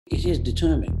It is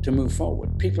determined to move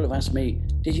forward. People have asked me,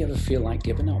 did you ever feel like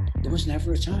giving up? There was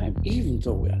never a time, even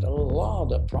though we had a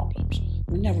lot of problems.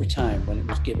 There was never a time when it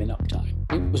was giving up time.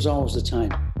 It was always the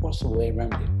time, what's the way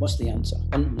around it? What's the answer?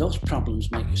 And those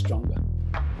problems make you stronger.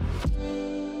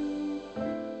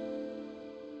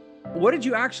 What did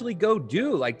you actually go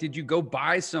do? Like, did you go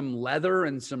buy some leather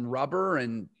and some rubber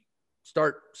and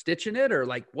start stitching it? Or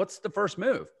like, what's the first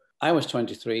move? I was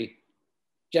 23.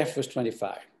 Jeff was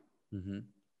 25. Mm-hmm.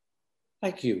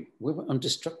 Like you, we were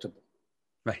indestructible.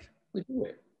 Right. We do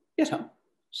it.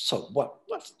 So what?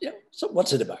 So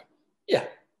what's it about? Yeah,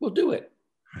 we'll do it.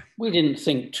 We didn't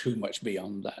think too much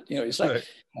beyond that. It's like,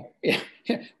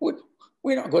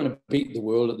 we're not going to beat the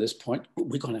world at this point.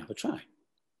 We're going to have a try.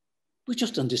 We're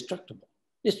just indestructible.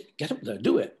 Just get up there,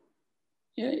 do it.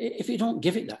 If you don't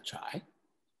give it that try,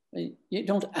 you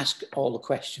don't ask all the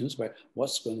questions about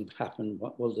what's going to happen,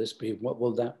 what will this be, what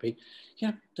will that be.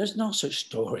 There's no such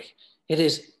story. It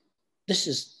is, this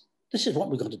is what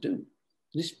we've got to do.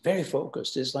 It's very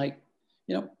focused. It's like,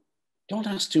 don't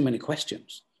ask too many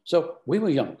questions. So we were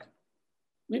young.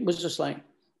 It was just like,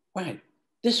 right,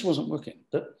 this wasn't working.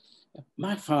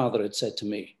 My father had said to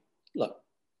me, look,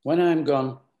 when I'm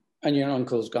gone and your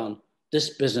uncle's gone,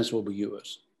 this business will be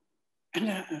yours. And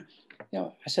I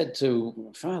said to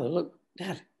my father, look,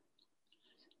 Dad,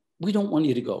 we don't want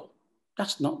you to go.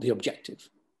 That's not the objective.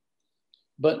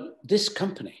 But this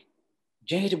company,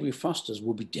 J.W. Foster's,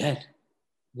 will be dead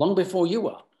long before you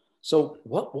are. So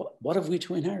what have we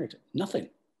to inherit? Nothing.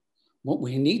 What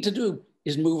we need to do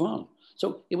is move on.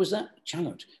 So it was that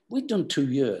challenge. We'd done 2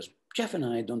 years. Jeff and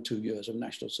I had done 2 years of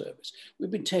national service. We've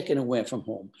been taken away from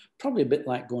home, probably a bit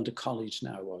like going to college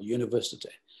now or university.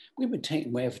 We've been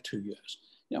taken away for 2 years.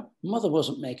 Mother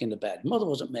wasn't making the bed. Mother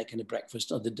wasn't making the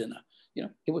breakfast or the dinner. You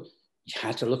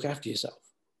had to look after yourself.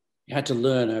 You had to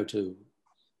learn how to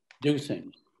do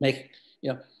things, make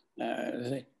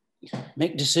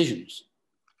decisions.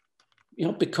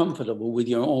 Be comfortable with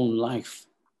your own life.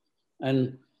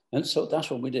 And so that's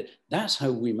what we did. That's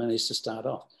how we managed to start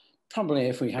off. Probably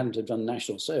if we hadn't have done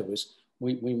national service,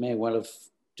 we may well have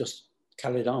just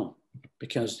carried on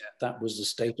because that was the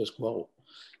status quo.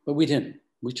 But we didn't.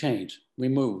 We changed. We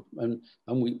moved, and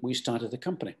we started the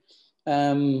company.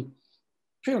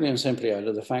 Purely and simply out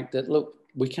of the fact that, look,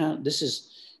 we can't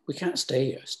stay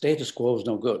here. Status quo is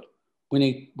no good.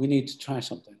 We need to try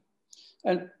something.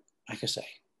 And like I say,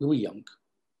 we were young.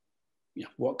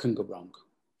 What can go wrong?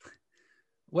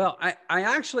 Well,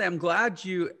 I'm glad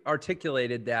you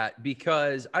articulated that,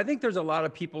 because I think there's a lot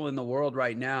of people in the world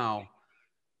right now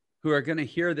who are going to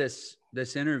hear this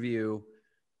interview.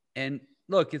 And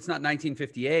look, it's not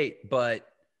 1958, but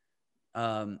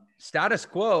status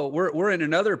quo, we're in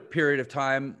another period of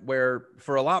time where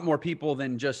for a lot more people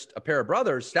than just a pair of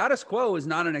brothers, status quo is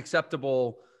not an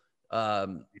acceptable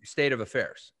state of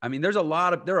affairs. I mean, there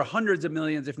are hundreds of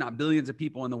millions, if not billions of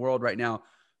people in the world right now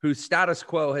whose status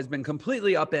quo has been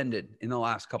completely upended in the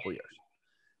last couple of years.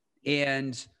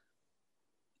 And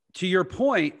to your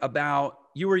point about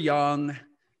you were young,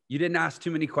 you didn't ask too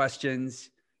many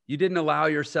questions, you didn't allow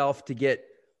yourself to get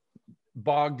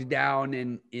bogged down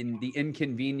in the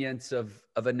inconvenience of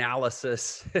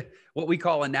analysis, what we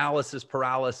call analysis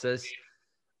paralysis.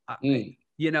 I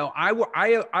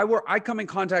come in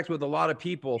contact with a lot of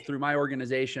people through my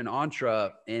organization,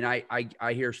 Entra, and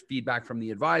I hear feedback from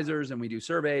the advisors, and we do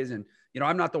surveys, and,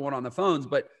 I'm not the one on the phones,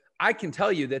 but I can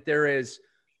tell you that there is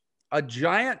a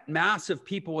giant mass of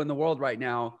people in the world right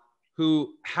now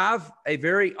who have a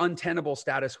very untenable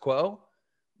status quo,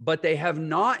 but they have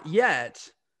not yet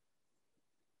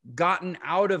gotten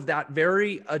out of that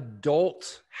very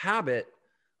adult habit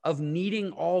of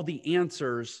needing all the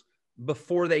answers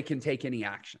before they can take any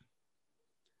action.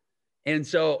 And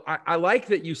so I like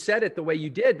that you said it the way you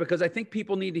did, because I think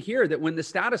people need to hear that when the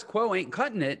status quo ain't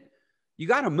cutting it, you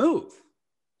got to move.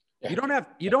 Yeah.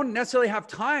 You don't necessarily have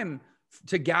time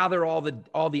to gather all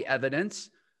the evidence,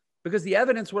 because the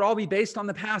evidence would all be based on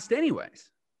the past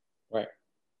anyways. Right.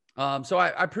 So I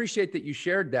appreciate that you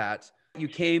shared that. You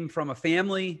came from a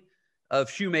family of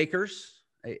shoemakers,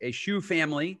 a shoe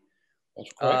family.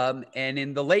 That's correct. And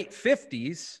in the late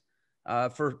 50s,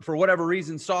 for whatever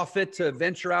reason, saw fit to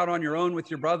venture out on your own with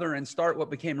your brother and start what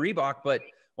became Reebok. But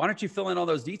why don't you fill in all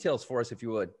those details for us, if you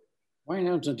would? Why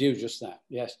not to do just that?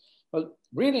 Yes. Well,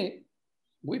 really,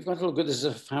 we've got to look at this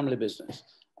as a family business.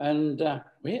 And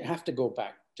we have to go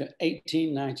back to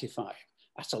 1895.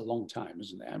 That's a long time,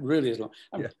 isn't it? It really is long.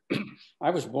 I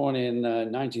was born in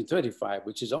 1935,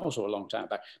 which is also a long time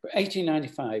back. But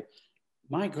 1895,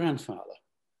 my grandfather,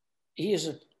 he is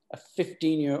a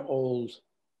 15-year-old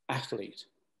athlete.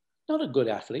 Not a good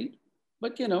athlete,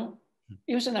 but,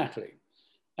 He was an athlete.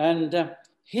 And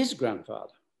his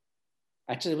grandfather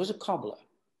actually was a cobbler,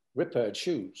 repaired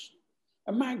shoes.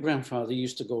 And my grandfather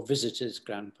used to go visit his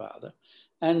grandfather,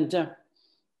 and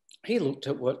he looked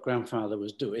at what grandfather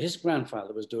was doing. His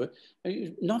grandfather was doing,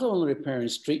 not only repairing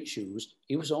street shoes,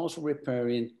 he was also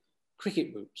repairing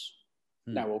cricket boots.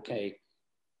 Now, okay,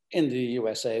 in the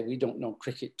USA, we don't know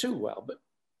cricket too well, but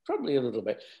probably a little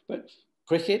bit. But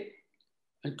cricket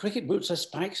boots have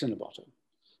spikes in the bottom.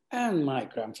 And my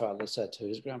grandfather said to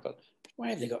his grandfather, why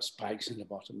have they got spikes in the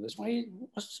bottom of this?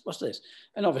 What's this?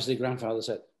 And obviously grandfather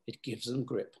said, it gives them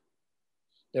grip.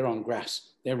 They're on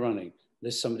grass, they're running.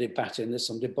 There's somebody batting, there's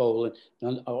somebody bowling,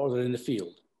 or they're in the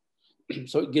field.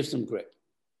 So it gives them grip.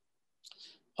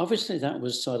 Obviously that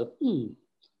was sort of,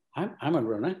 I'm a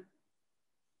runner.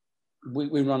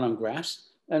 We run on grass,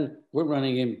 and we're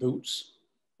running in boots,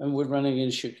 and we're running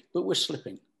in shoes, but we're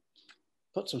slipping.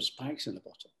 Put some spikes in the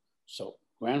bottom. So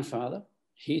grandfather,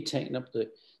 he'd taken up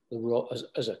the role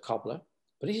as a cobbler,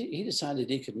 but he decided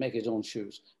he could make his own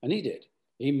shoes, and he did.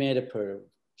 He made a pair of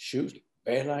shoes,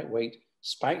 very lightweight,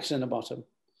 spikes in the bottom,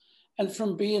 and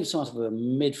from being sort of a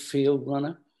midfield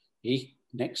runner, his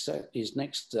next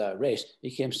race, he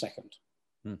came second.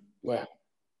 Well,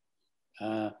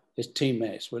 his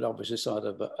teammates were obviously sort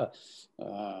of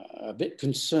a bit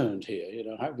concerned here. You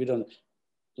know, how have we done?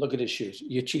 Look at his shoes.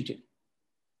 You're cheating.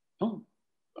 Oh,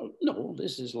 no,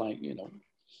 this is like, you know,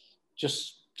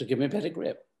 just to give me a better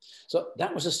grip. So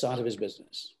that was the start of his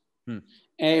business.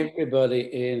 Everybody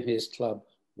in his club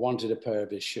wanted a pair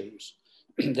of his shoes.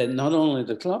 Then not only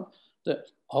the club,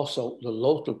 but also the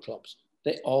local clubs.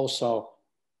 They all saw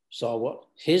what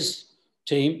his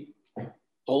team,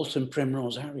 Bolton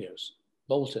Primrose Harriers,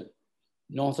 Bolton,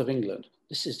 north of England.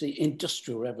 This is the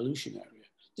Industrial Revolution area.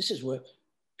 This is where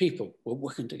people were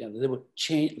working together. They were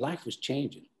life was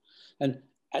changing. And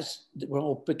as we're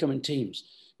all becoming teams,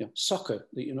 you know, soccer,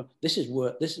 you know, this is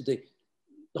the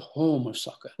home of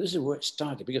soccer. This is where it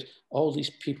started, because all these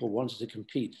people wanted to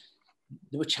compete.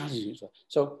 They were challenging each other.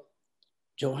 So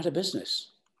Joe had a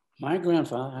business. My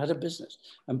grandfather had a business.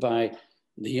 And by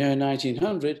the year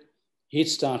 1900, he'd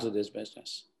started his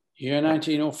business. Year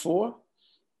 1904,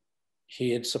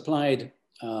 he had supplied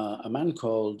a man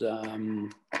called,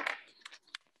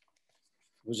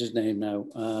 what's his name now?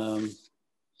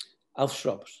 Alf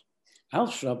Schrubs.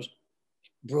 Alf Schrubs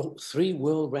broke 3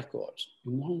 world records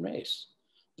in one race.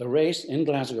 The race in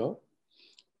Glasgow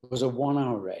was a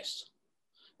 1-hour race.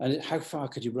 And how far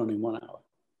could you run in 1 hour?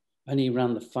 And he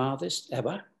ran the farthest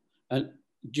ever. And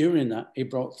during that, he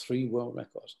broke 3 world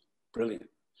records. Brilliant.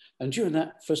 And during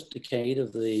that first decade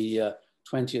of the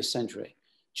 20th century,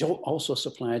 Joe also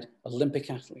supplied Olympic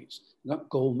athletes, got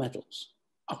gold medals.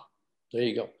 Oh, there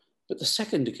you go. But the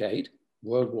second decade,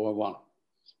 World War I,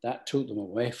 that took them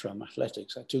away from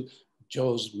athletics. That took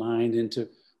Joe's mind into,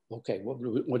 okay, what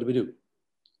do we do?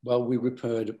 Well, we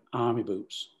repaired army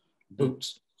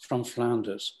boots from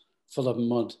Flanders, full of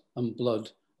mud and blood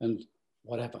and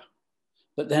whatever.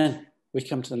 But then we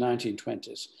come to the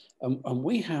 1920s, and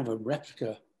we have a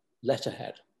replica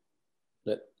letterhead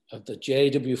of the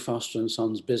J.W. Foster and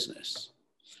Sons business.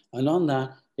 And on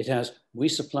that, it has, we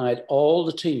supplied all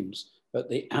the teams at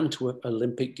the Antwerp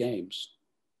Olympic Games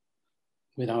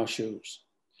with our shoes.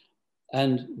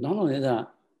 And not only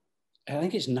that, I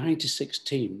think it's 96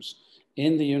 teams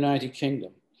in the United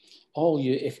Kingdom. All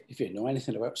you, if you know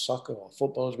anything about soccer or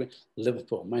football,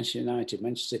 Liverpool, Manchester United,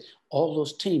 Manchester City, all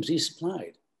those teams he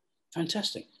supplied.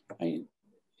 Fantastic. I mean,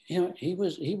 you know, he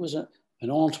was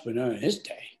an entrepreneur in his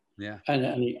day. Yeah.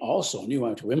 And he also knew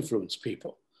how to influence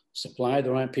people, supply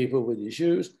the right people with his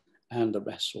shoes, and the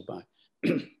rest will buy.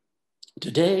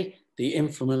 Today, the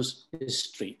influence is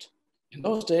street. In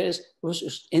those days, it was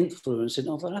just influencing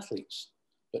other athletes.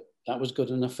 But that was good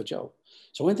enough for Joe.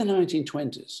 So in the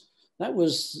 1920s, that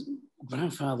was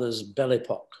grandfather's belle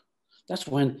epoque. That's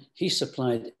when he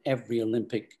supplied every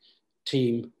Olympic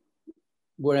team,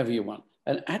 wherever you want.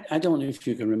 And I don't know if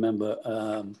you can remember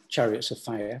Chariots of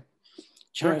Fire.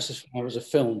 Chariots of Fire was a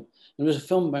film. It was a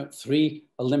film about 3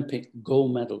 Olympic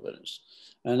gold medal winners.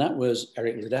 And that was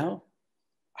Eric Liddell,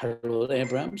 Harold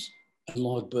Abrams, and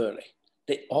Lord Burleigh.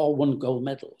 They all won gold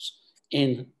medals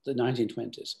in the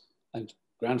 1920s. And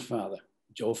grandfather,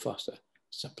 Joe Foster,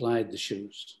 supplied the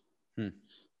shoes.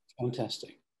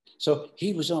 Fantastic. So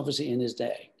he was obviously in his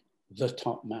day, the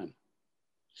top man.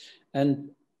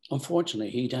 And unfortunately,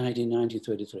 he died in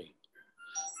 1933.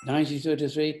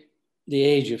 1933, the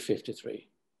age of 53.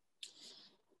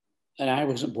 And I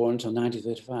wasn't born until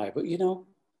 1935. But you know,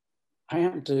 I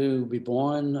happened to be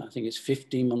born, I think it's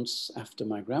 15 months after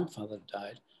my grandfather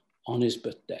died, on his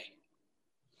birthday.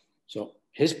 So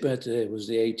His birthday was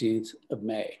the 18th of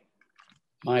May.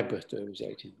 My birthday was the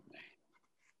 18th of May.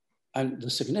 And the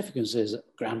significance is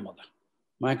grandmother.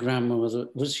 My grandmother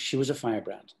she was a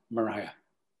firebrand, Mariah.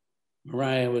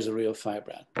 Mariah was a real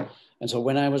firebrand. And so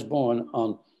when I was born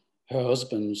on her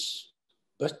husband's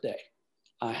birthday,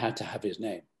 I had to have his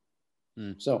name.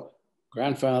 So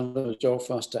grandfather was Joe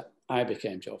Foster. I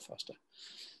became Joe Foster.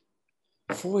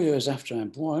 4 years after I'm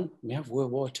born, we have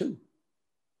World War II.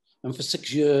 And for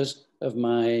 6 years of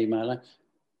my life,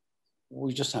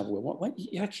 we just have World War. Well,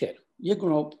 you're a kid. You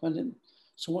grow up, and then,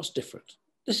 so what's different?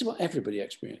 This is what everybody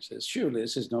experiences. Surely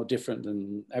this is no different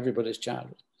than everybody's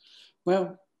childhood.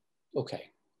 Well,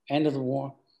 okay. End of the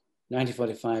war,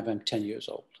 1945, I'm 10 years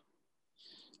old.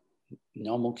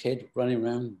 Normal kid, running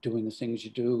around, doing the things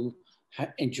you do,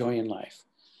 enjoying life.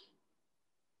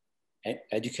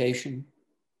 Education,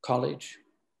 college.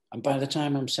 And by the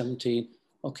time I'm 17,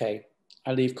 okay,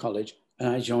 I leave college and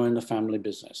I join the family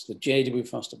business, the J.W.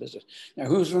 Foster business. Now,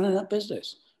 who's running that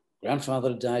business? Grandfather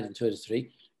had died in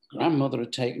 33. Grandmother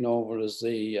had taken over as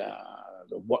the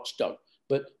watchdog.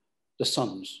 But the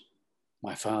sons,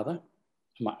 my father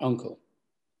and my uncle,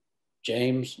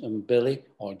 James and Billy,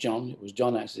 or John, it was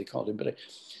John actually, called him Billy,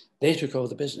 they took over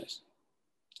the business.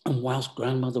 And whilst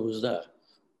grandmother was there,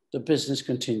 the business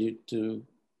continued to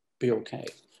be okay.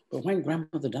 But when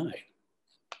grandmother died,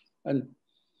 and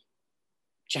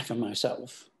Jeff and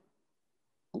myself,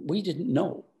 we didn't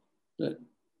know that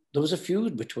there was a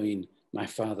feud between my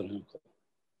father and uncle.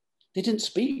 They didn't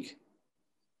speak.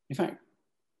 In fact,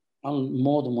 on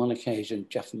more than one occasion,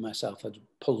 Jeff and myself had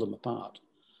pulled them apart.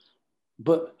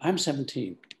 But I'm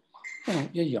 17. Well,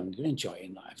 you're young, you're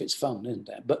enjoying life. It's fun, isn't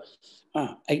it? But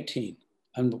 18,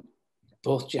 and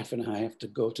both Jeff and I have to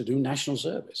go to do national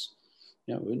service.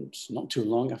 You know, it's not too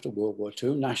long after World War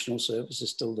II. National service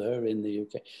is still there in the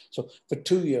UK. So for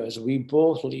 2 years, we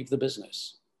both leave the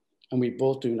business and we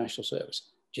both do national service.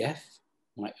 Jeff,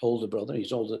 my older brother,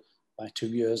 he's older by 2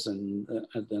 years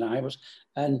than I was,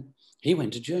 and he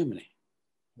went to Germany.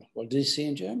 What did he see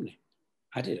in Germany?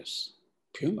 Adidas,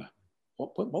 Puma.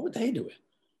 What were they doing?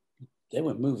 They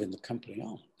were moving the company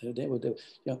on. They were, you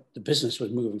know, the business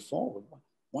was moving forward.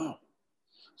 Wow.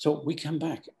 So we come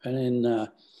back, and in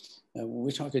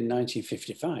we're talking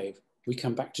 1955. We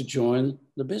come back to join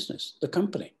the business, the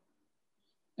company,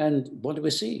 and what do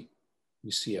we see?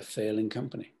 We see a failing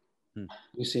company.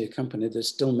 We see a company that's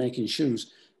still making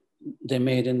shoes they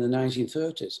made in the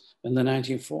 1930s and the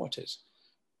 1940s.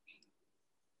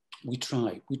 We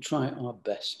try our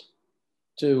best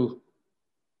to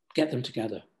get them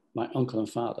together, my uncle and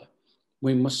father.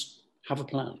 We must have a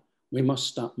plan. We must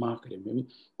start marketing.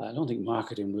 I don't think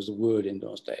marketing was the word in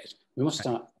those days. We must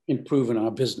start improving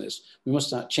our business. We must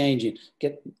start changing,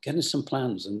 getting some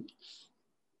plans, and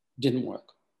didn't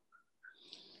work.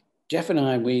 Jeff and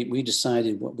I, we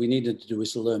decided what we needed to do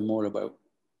is to learn more about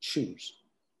shoes.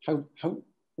 How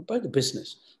about the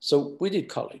business? So we did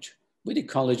college. We did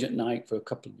college at night for a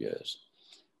couple of years.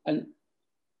 And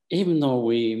even though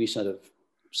we sort of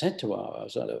said to our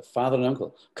sort of father and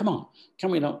uncle, come on,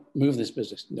 can we not move this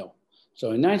business? No. So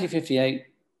in 1958,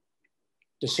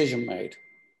 decision made.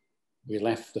 We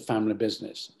left the family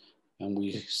business and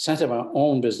we set up our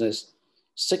own business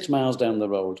 6 miles down the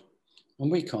road,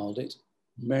 and we called it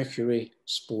Mercury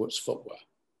Sports Footwear.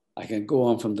 I can go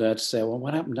on from there to say, well,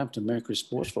 what happened after Mercury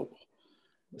Sports Footwear?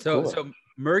 So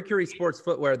Mercury Sports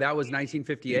Footwear, that was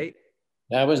 1958?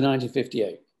 That was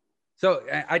 1958. So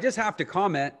I just have to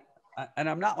comment, and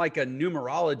I'm not like a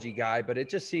numerology guy, but it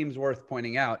just seems worth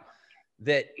pointing out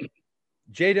that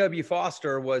J.W.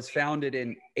 Foster was founded in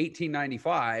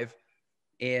 1895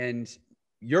 and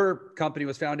your company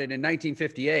was founded in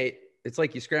 1958. It's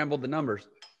like you scrambled the numbers.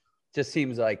 Just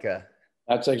seems like a...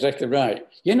 That's exactly right.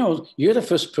 You know, you're the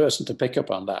first person to pick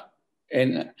up on that.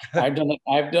 And I've done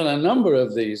a number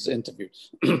of these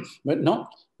interviews, but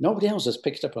nobody else has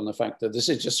picked up on the fact that this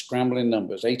is just scrambling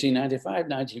numbers, 1895,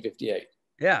 1958.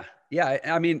 Yeah. Yeah.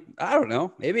 I mean, I don't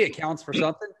know. Maybe it counts for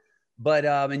something, but,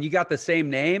 and you got the same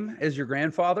name as your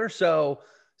grandfather. So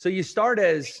you start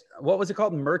as, what was it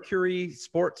called? Mercury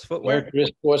Sports Footwear? Mercury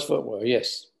Sports Footwear,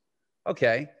 yes.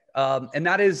 Okay. And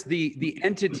that is the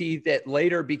entity that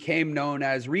later became known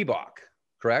as Reebok,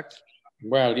 correct?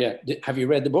 Well, yeah. Have you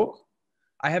read the book?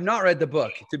 I have not read the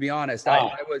book, to be honest.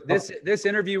 This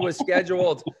interview was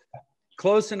scheduled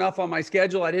close enough on my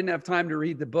schedule. I didn't have time to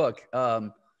read the book.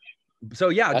 So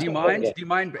yeah, do you mind? Do you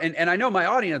mind? And I know my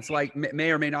audience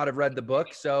may or may not have read the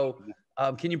book. So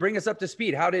can you bring us up to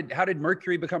speed? How did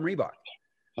Mercury become Reebok?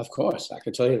 Of course, I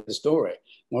can tell you the story.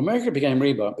 Well, Mercury became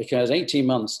Reebok because 18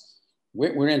 months,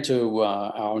 we're into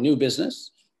our new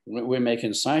business. We're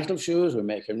making cycle shoes. We're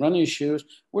making running shoes.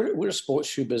 We're a sports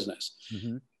shoe business.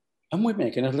 Mm-hmm. And we're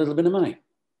making a little bit of money.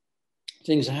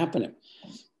 Things are happening.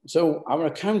 So our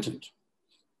accountant,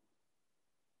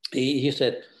 he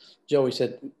said, Joe, he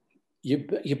said,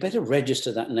 you better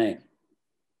register that name.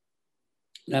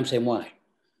 And I'm saying, why?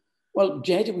 Well,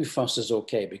 JW Foster's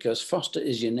okay because Foster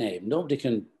is your name. Nobody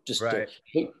can just right.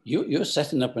 You're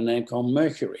setting up a name called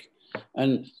Mercury.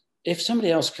 And if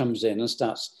somebody else comes in and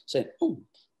starts saying, oh,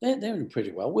 they're doing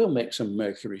pretty well, we'll make some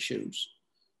Mercury shoes.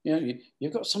 You know,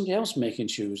 you've got somebody else making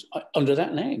shoes under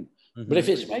that name. Mm-hmm. But if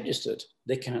it's registered,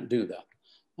 they can't do that.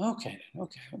 Okay,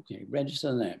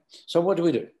 register the name. So what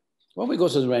do? Well, we go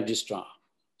to the registrar.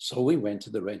 So we went to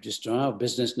the registrar of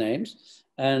business names,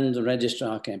 and the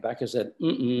registrar came back and said,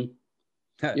 you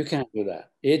can't do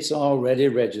that. It's already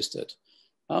registered.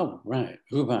 Oh, right.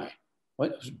 Who by?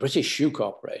 Well, British Shoe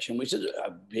Corporation, which is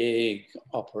a big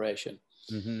operation.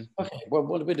 Mm-hmm. Okay, well,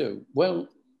 what do we do? Well,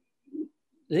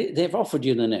 they've offered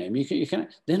you the name. You can.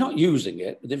 They're not using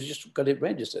it. They've just got it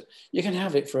registered. You can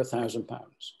have it for £1,000.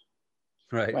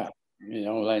 Right. Well, you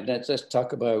know, like let's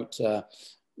talk about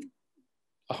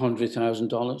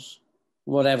 $100,000,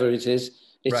 whatever it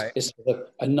is. It's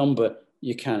a number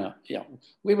you cannot. You know,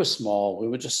 we were small. We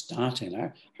were just starting.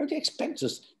 How do you expect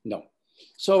us? No.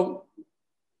 So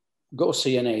go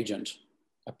see an agent,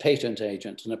 a patent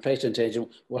agent, and a patent agent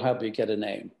will help you get a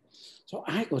name. So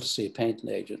I go to see a patent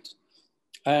agent.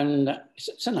 And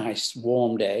it's a nice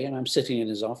warm day, and I'm sitting in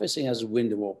his office. He has a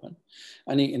window open,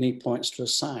 and he points to a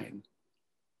sign,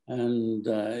 and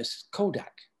it's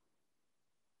Kodak.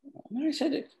 And I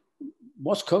said,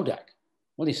 "What's Kodak?"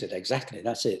 Well, he said, "Exactly.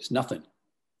 That's it. It's nothing.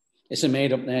 It's a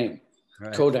made-up name.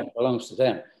 Right. Kodak belongs to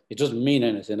them. It doesn't mean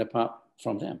anything apart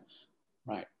from them."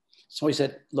 Right. So he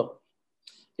said, "Look,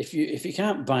 if you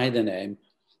can't buy the name,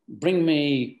 bring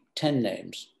me 10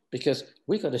 names." Because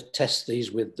we got to test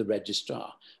these with the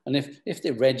registrar. And if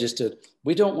they're registered,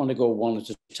 we don't want to go one at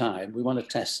a time. We want to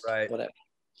test whatever.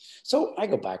 So I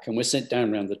go back and we sit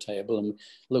down around the table and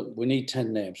look, we need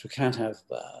 10 names. We can't have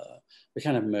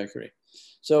Mercury.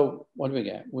 So what do we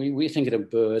get? We're thinking of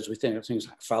birds. We think of things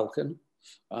like falcon,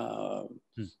 or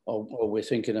we're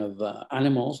thinking of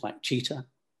animals like cheetah,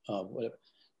 or whatever.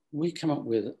 We come up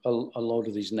with a load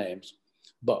of these names.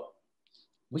 But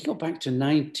we go back to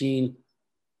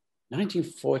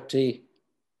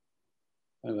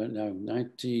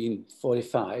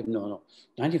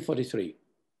 1943.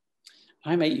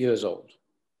 I'm 8 years old.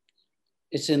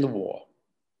 It's in the war.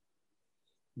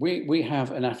 We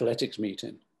have an athletics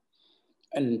meeting,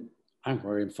 and I'm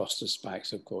wearing Foster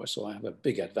spikes, of course, so I have a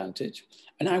big advantage,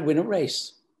 and I win a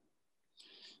race.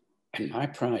 And my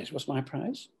prize, what's my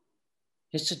prize?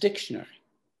 It's a dictionary.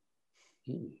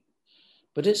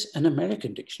 But it's an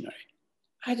American dictionary.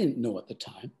 I didn't know at the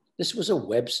time. This was a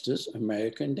Webster's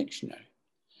American Dictionary,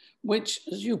 which,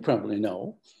 as you probably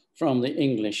know, from the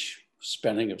English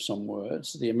spelling of some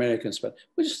words, the American spelling,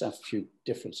 we just have a few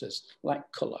differences,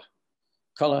 like color.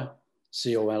 Color,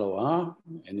 C-O-L-O-R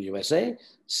in the USA,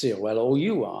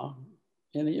 C-O-L-O-U-R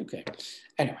in the UK.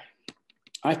 Anyway,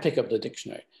 I pick up the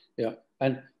dictionary,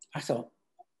 and I thought,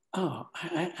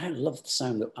 I love the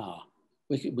sound of R.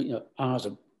 R's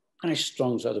a nice,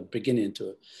 strong sort of beginning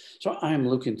to it. So I'm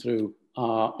looking through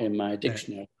R in my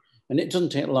dictionary, and it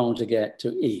doesn't take long to get to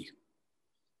E.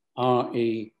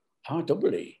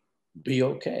 R-E-R-E-E,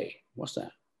 B-O-K. What's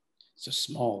that? It's a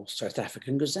small South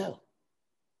African gazelle.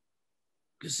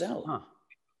 Gazelle. Huh.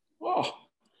 Oh,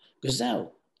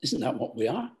 Gazelle. Isn't that what we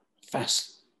are?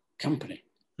 Fast company.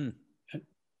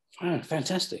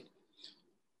 Fantastic.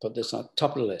 Put this on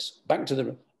top of the list. Back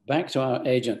to our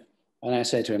agent. And I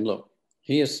say to him, look,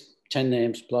 here's 10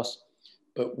 names plus,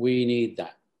 but we need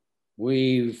that.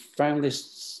 We've found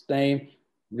this name,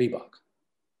 Reebok,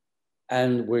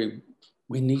 and we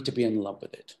need to be in love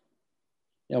with it.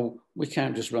 You know, we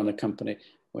can't just run a company.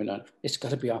 It's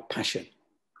got to be our passion.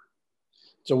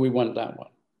 So we want that one.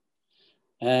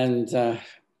 And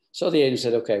so the agent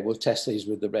said, okay, we'll test these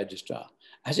with the registrar.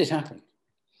 As it happened,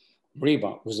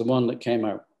 Reebok was the one that came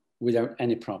out without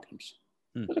any problems.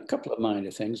 With a couple of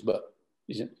minor things, but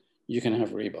he said, you can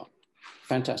have Reebok.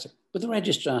 Fantastic. But the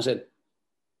registrar said,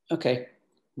 okay,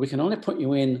 we can only put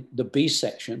you in the B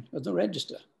section of the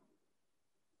register.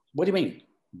 What do you mean,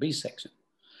 B section?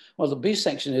 Well, the B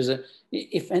section is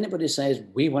if anybody says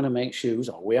we want to make shoes,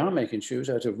 or we are making shoes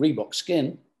out of Reebok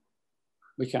skin,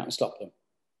 we can't stop them.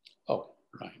 Oh,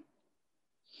 right.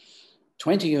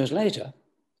 20 years later,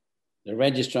 the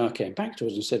registrar came back to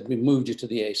us and said, we moved you to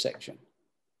the A section.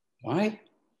 Why?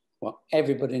 Well,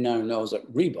 everybody now knows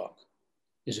that Reebok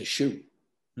is a shoe.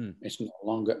 It's no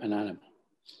longer an animal.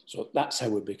 So that's how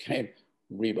we became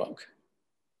Reebok.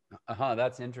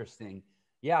 That's interesting.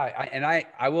 Yeah,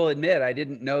 I will admit I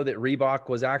didn't know that Reebok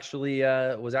was actually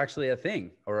a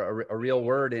thing or a real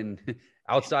word in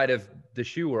outside of the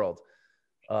shoe world.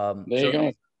 There you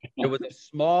go. It was a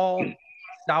small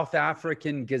South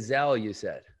African Gazelle, you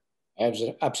said.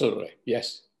 Absolutely,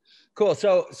 yes. Cool.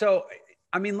 So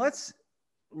I mean, let's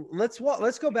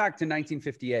go back to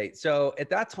 1958. So at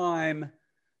that time,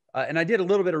 and I did a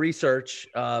little bit of research.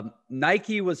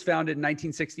 Nike was founded in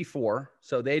 1964,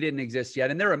 so they didn't exist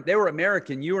yet, and they were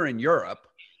American. You were in Europe,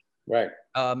 right?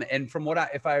 And from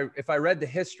what if I read the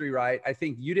history right, I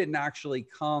think you didn't actually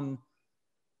come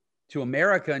to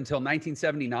America until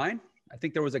 1979. I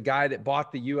think there was a guy that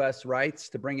bought the U.S. rights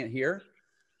to bring it here.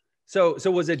 So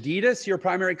was Adidas your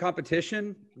primary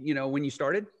competition? You know, when you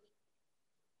started?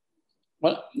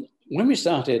 Well, when we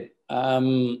started,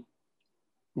 Reebok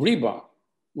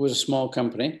was a small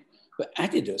company, but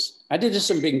Adidas had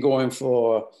been going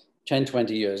for 10,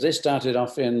 20 years. They started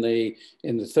off in the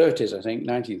 30s, I think,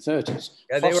 1930s.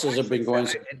 Yeah, Foster's have been going.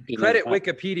 Credit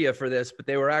Wikipedia for this, but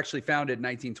they were actually founded in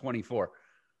 1924.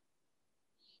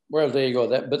 Well, there you go.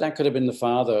 But that could have been the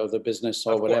father of the business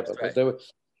or whatever. Right. But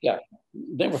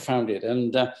they were founded,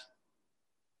 and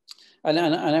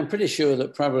I'm pretty sure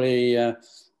that probably. I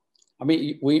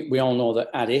mean, we all know that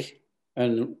Addy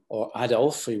or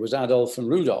Adolf. He was Adolf and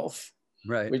Rudolph,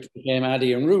 right? Which became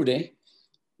Addy and Rudy.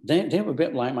 They were a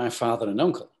bit like my father and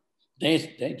uncle.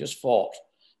 They just fought,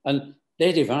 and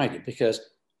they divided because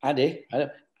Addy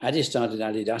started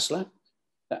Adidas,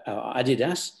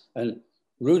 and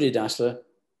Rudy Dassler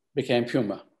became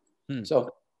Puma. So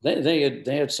they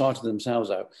had sorted themselves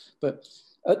out. But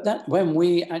at that, when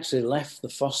we actually left the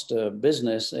Foster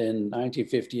business in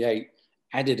 1958,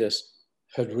 Adidas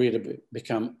had really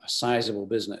become a sizable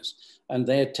business, and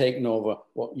they had taken over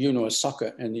what you know as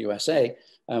soccer in the USA,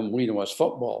 and we know as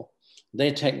football.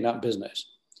 They'd taken that business,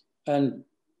 and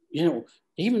you know,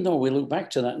 even though we look back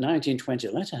to that 1920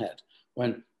 letterhead,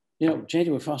 when you know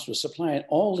J.W. Foster was supplying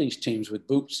all these teams with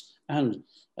boots and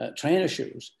trainer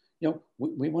shoes, you know,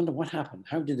 we wonder what happened.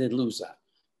 How did they lose that?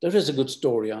 There is a good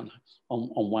story on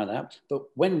why that. But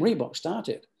when Reebok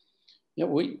started, you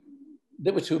know, they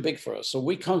were too big for us. So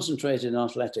we concentrated in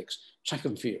athletics, track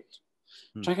and field.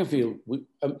 Track and field,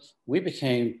 we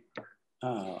became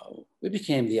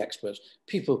the experts.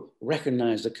 People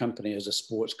recognized the company as a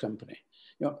sports company.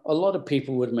 You know, a lot of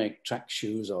people would make track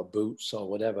shoes or boots or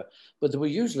whatever, but they were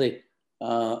usually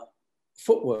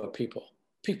footwear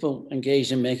people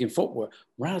engaged in making footwear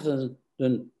rather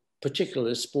than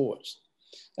particular sports.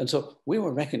 And so we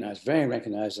were very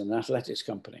recognized as an athletics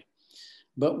company.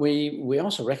 But we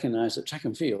also recognize that track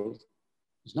and field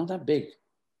is not that big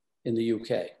in the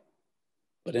UK.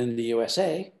 But in the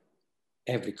USA,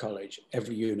 every college,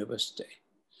 every university,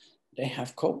 they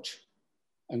have coach,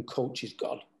 and coach is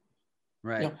God.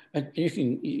 Right. You know, and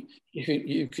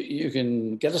you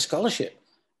can get a scholarship,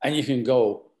 and you can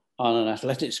go on an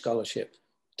athletic scholarship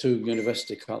to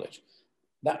university college.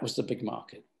 That was the big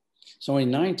market. So it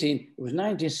was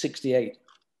 1968,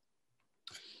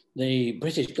 the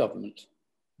British government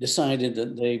decided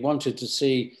that they wanted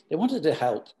to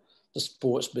help the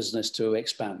sports business to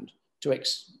expand, to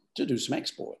do some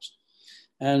exports.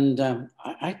 And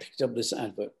I picked up this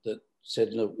advert that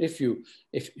said, look, if you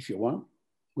want,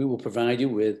 we will provide you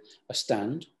with a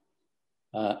stand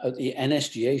at the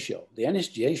NSGA show. The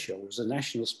NSGA show was the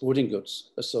National Sporting Goods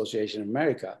Association in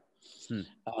America.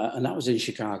 And that was in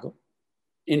Chicago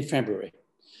in February.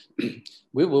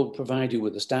 We will provide you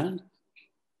with a stand.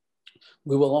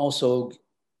 We will also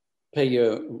pay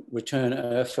your return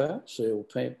airfare, so you'll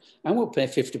pay, and we'll pay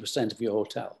 50% of your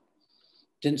hotel.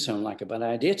 Didn't sound like a bad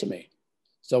idea to me.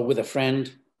 So with a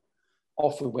friend,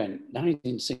 off we went,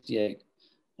 1968,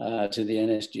 to the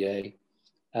NSGA,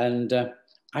 and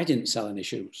I didn't sell any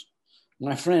shoes.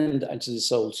 My friend actually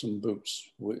sold some boots.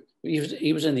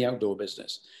 He was in the outdoor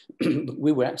business.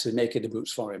 We were actually making the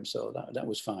boots for him, so that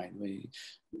was fine.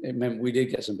 It meant we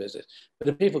did get some business. But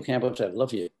the people came up and said,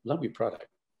 love your product.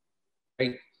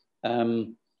 Right?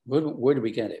 Where do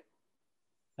we get it?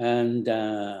 And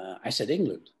I said,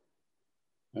 England.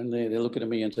 And they're looking at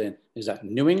me and saying, is that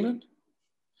New England?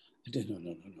 I said, no,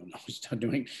 it's not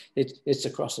New England. It's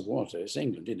across the water. It's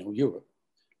England, Europe.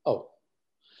 Oh.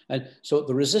 And so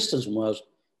the resistance was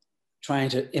trying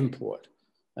to import.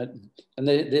 And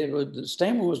the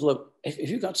statement was, look, if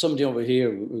you got somebody over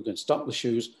here who can stock the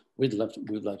shoes, we'd love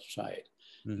to try it.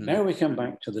 Mm-hmm. Now we come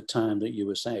back to the time that you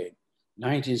were saying,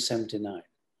 1979.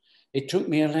 It took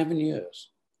me 11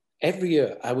 years. Every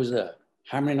year I was there,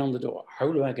 hammering on the door.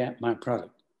 How do I get my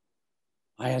product?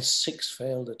 I had 6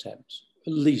 failed attempts,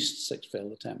 at least 6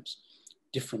 failed attempts.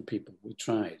 different people. We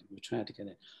tried to get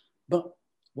in. But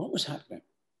what was happening?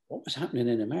 What was happening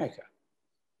in America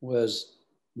was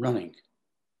running.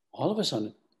 All of a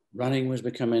sudden, running was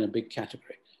becoming a big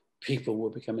category. People were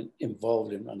becoming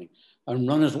involved in running. And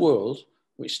Runner's World,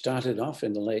 which started off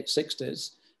in the late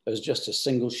 60s as just a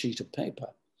single sheet of paper,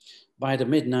 by the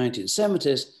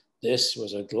mid-1970s, this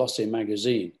was a glossy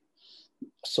magazine.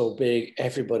 So big,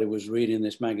 everybody was reading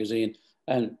this magazine.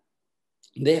 And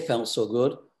they felt so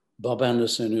good. Bob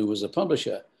Anderson, who was the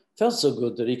publisher, felt so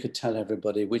good that he could tell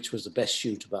everybody which was the best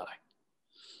shoe to buy.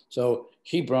 So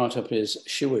he brought up his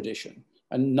shoe edition.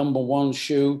 And number one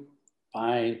shoe,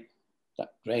 fine,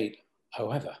 that's great.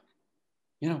 However,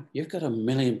 you know, you've got 1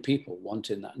 million people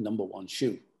wanting that number one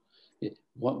shoe.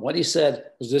 What he said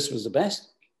was this was the best.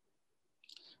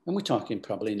 And we're talking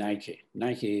probably Nike,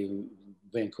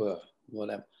 Vancouver,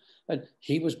 whatever. And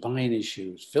he was buying his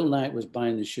shoes. Phil Knight was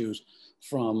buying the shoes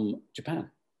from Japan.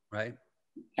 Right.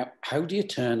 Now, how do you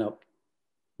turn up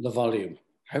the volume?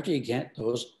 How do you get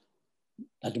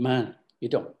a demand? You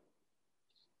don't.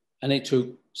 And it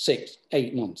took 6,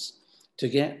 8 months to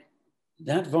get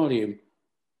that volume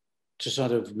to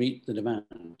sort of meet the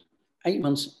demand. 8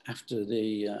 months after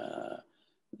the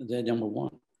number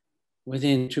one.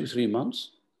 Within 2, 3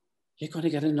 months, you're going to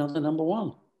get another number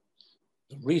one.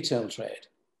 The retail trade,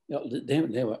 you know,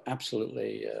 they were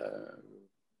absolutely,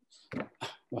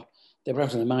 well, they were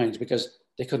out of their minds because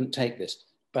they couldn't take this.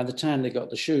 By the time they got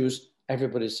the shoes,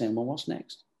 everybody's saying, well, what's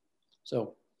next?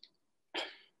 So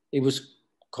it was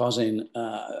causing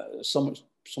so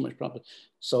much problem.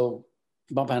 So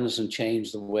Bob Anderson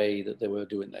changed the way that they were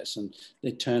doing this, and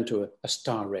they turned to a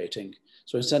star rating.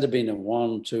 So instead of being a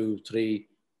 1, 2, 3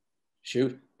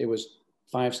 shoe, it was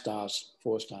 5 stars,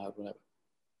 4 stars, whatever.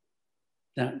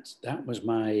 That was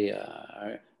my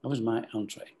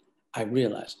entree. I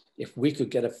realized if we could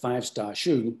get a 5-star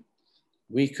shoe,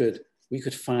 we could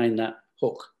find that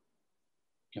hook.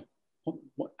 You know,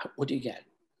 what do you get?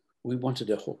 We wanted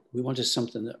a hook. We wanted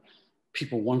something that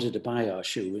people wanted to buy our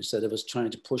shoe instead of us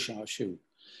trying to push our shoe.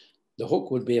 The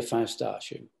hook would be a 5-star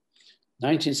shoe.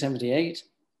 1978,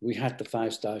 we had the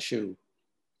 5-star shoe.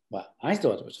 Well, I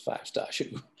thought it was a 5-star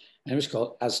shoe, and it was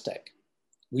called Aztec.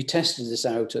 We tested this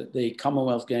out at the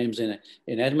Commonwealth Games in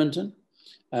Edmonton.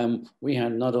 We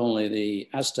had not only the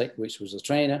Aztec, which was a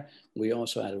trainer, we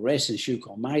also had a racing shoe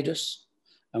called Midas,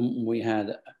 and we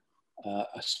had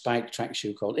a spike track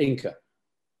shoe called Inca.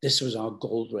 This was our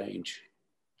gold range.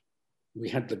 We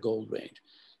had the gold range.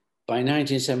 By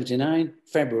 1979,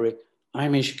 February,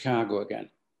 I'm in Chicago again,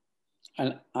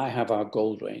 and I have our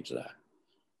gold range there.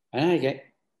 And I get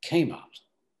Kmart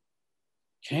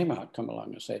come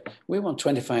along and say, we want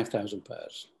 25,000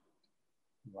 pairs.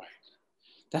 Right.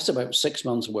 That's about 6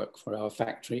 months' work for our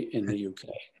factory in the UK.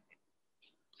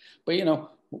 But, you know,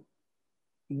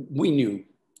 we knew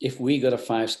if we got a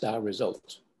 5-star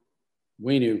result,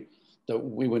 we knew that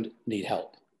we would need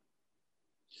help.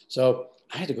 So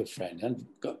I had a good friend and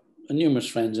got numerous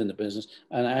friends in the business.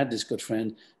 And I had this good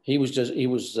friend. He was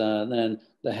then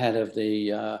the head of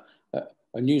a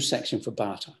new section for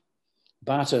Bata.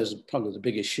 Bata is probably the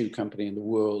biggest shoe company in the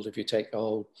world if you take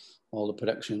all the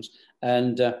productions.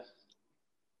 And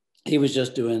he was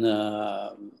just doing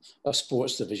a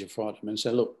sports division for them and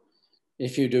said, look,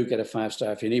 if you do get a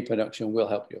 5-star, if you need production, we'll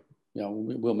help you. You know,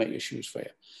 we'll make your shoes for you.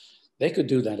 They could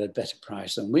do that at a better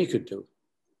price than we could do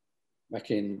back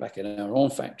in our own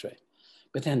factory.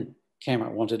 But then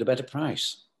Kmart wanted a better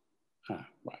price.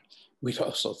 Right. We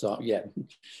also thought, yeah,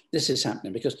 this is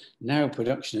happening because now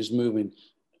production is moving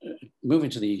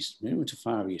to the east, moving to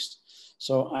Far East.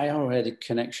 So I already had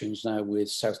connections now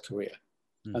with South Korea,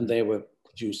 and they were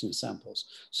producing samples.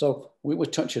 So we were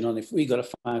touching on if we got a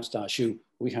 5-star shoe,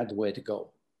 we had the way to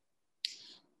go.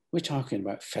 We're talking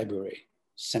about February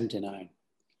 79.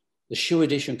 The shoe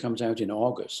edition comes out in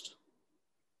August.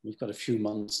 We've got a few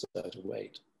months there to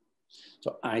wait.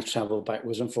 So I traveled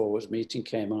backwards and forwards, meeting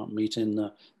Kmart, meeting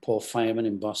Paul Fireman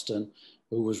in Boston,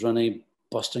 who was running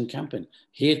Boston Camping.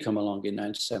 He had come along in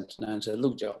 1979 and said,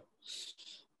 look, Joe,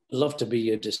 I'd love to be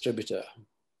your distributor,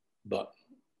 but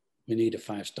we need a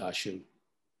 5-star shoe.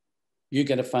 You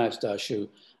get a 5-star shoe,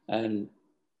 and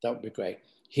that would be great.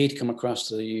 He'd come across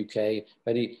to the UK,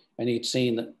 and he'd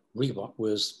seen that Reebok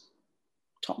was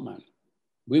top man.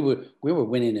 We were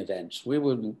winning events.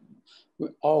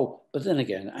 But then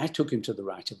again, I took him to the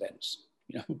right events.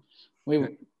 You know,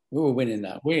 we were winning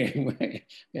that.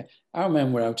 Yeah, our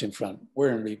men were out in front.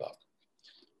 We're in Reebok.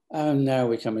 And now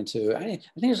we're coming to, I think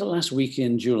it was the last week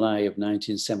in July of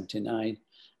 1979.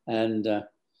 And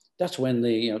that's when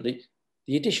the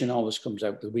edition always comes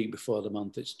out the week before the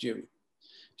month it's due.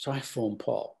 So I phoned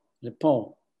Paul. I said,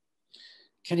 Paul,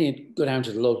 can you go down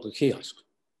to the local kiosk?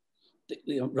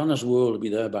 The Runner's World will be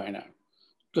there by now.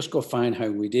 Just go find how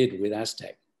we did with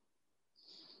Aztec.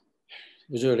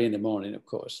 It was early in the morning, of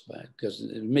course, because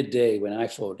midday when I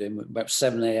phoned him, about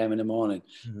 7 a.m. in the morning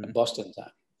at Boston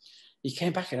time. He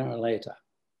came back an hour later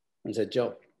and said,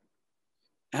 Joe,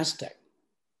 Aztec,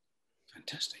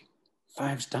 fantastic.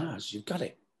 5 stars, you've got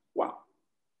it. Wow.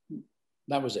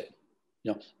 That was it.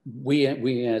 You know,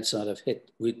 we had sort of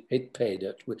hit paid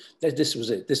it. This was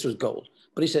it. This was gold.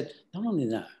 But he said, not only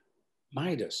that,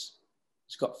 Midas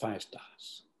has got 5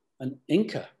 stars and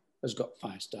Inca has got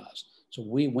 5 stars. So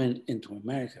we went into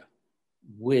America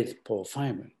with Paul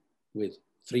Feynman with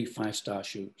 3 5-star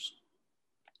shoes.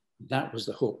 That was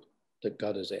the hook that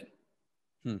got us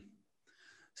in.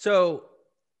 So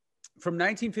from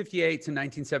 1958 to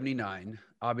 1979,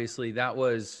 obviously that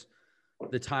was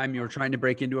the time you were trying to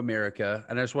break into America.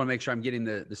 And I just want to make sure I'm getting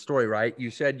the story right. You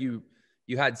said you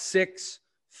had 6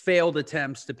 failed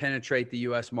attempts to penetrate the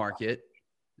US market.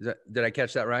 Did I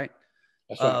catch that right?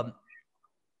 That's right.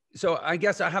 So I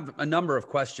guess I have a number of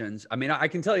questions. I mean, I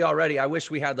can tell you already, I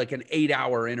wish we had like an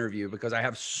 8-hour interview because I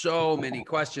have so many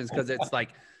questions because it's like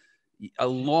a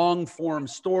long form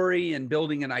story and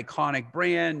building an iconic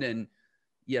brand. And,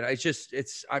 you know,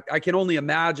 I can only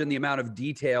imagine the amount of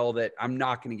detail that I'm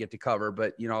not going to get to cover,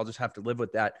 but, you know, I'll just have to live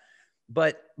with that.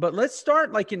 But let's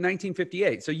start like in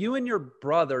 1958. So you and your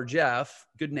brother, Jeff,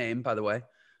 good name, by the way.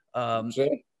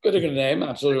 Good name,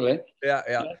 absolutely.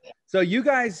 Yeah. So you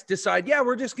guys decide,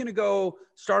 we're just going to go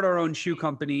start our own shoe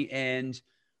company, and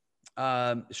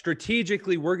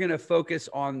strategically, we're going to focus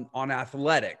on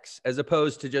athletics as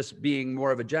opposed to just being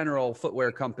more of a general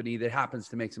footwear company that happens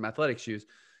to make some athletic shoes,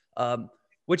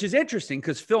 which is interesting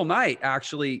because Phil Knight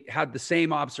actually had the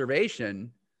same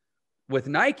observation with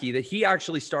Nike, that he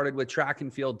actually started with track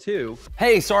and field too.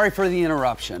 Hey, sorry for the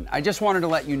interruption. I just wanted to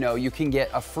let you know you can get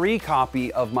a free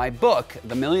copy of my book,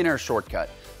 The Millionaire Shortcut,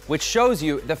 which shows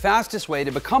you the fastest way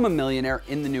to become a millionaire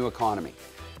in the new economy.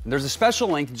 And there's a special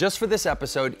link just for this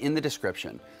episode in the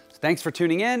description. So thanks for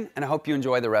tuning in, and I hope you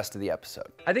enjoy the rest of the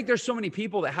episode. I think there's so many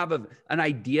people that have an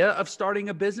idea of starting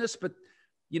a business, but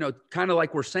you know, kind of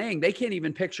like we're saying, they can't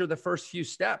even picture the first few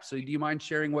steps. So do you mind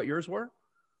sharing what yours were?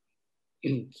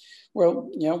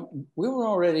 Well, you know, we were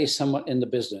already somewhat in the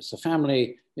business. The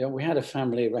family, you know, we had a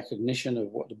family recognition of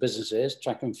what the business is,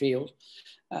 track and field.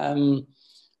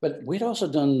 But we'd also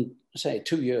done, say,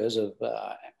 2 years of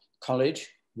college.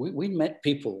 We met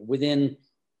people within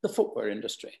the footwear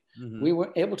industry. We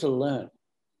were able to learn.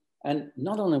 And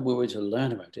not only were we to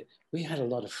learn about it, we had a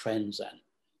lot of friends then.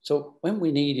 So when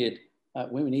we needed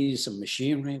some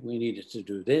machinery, we needed to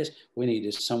do this, we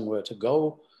needed somewhere to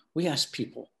go, we asked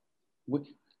people.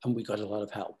 And we got a lot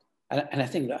of help. And I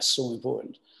think that's so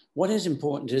important. What is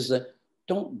important is that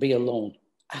don't be alone.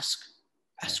 Ask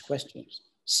questions,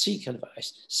 seek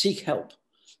advice, seek help.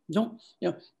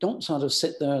 Don't sort of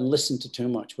sit there and listen to too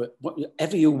much, but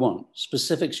whatever you want,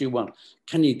 specifics you want.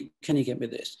 Can you get me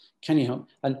this? Can you help?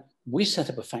 And we set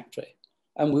up a factory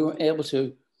and we were able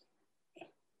to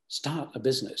start a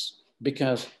business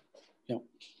because, you know,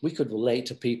 we could relate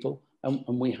to people.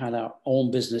 And we had our own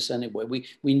business anyway.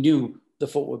 We knew the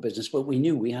footwear business, but we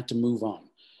knew we had to move on.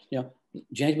 You know,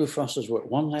 J.W. Frosters were at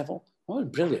one level. Oh,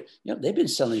 brilliant. You know, they've been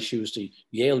selling shoes to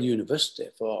Yale University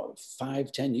for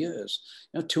 5-10 years.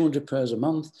 You know, 200 pairs a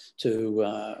month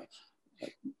to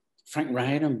Frank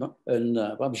Ryan and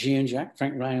Bob Gianjack.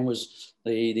 Frank Ryan was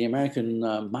the American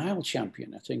mile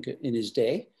champion, I think, in his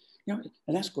day. You know,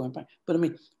 and that's going back. But I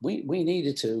mean, we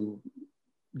needed to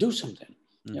do something.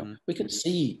 You know, we could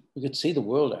see the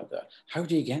world out there. How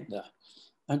do you get there?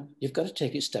 And you've got to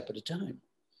take it step at a time.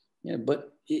 Yeah,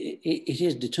 but it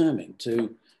is determined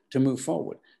to move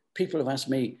forward. People have asked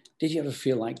me, did you ever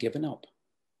feel like giving up?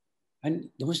 And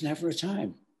there was never a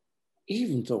time,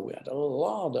 even though we had a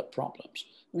lot of problems,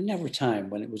 there was never a time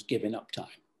when it was giving up time.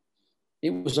 It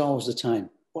was always the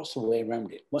time, what's the way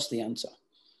around it? What's the answer?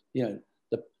 You know,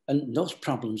 and those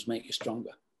problems make you stronger.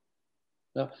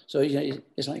 So you know,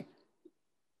 it's like,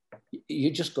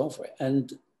 you just go for it.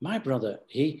 And my brother,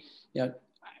 he, you know,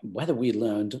 whether we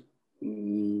learned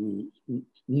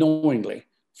knowingly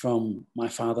from my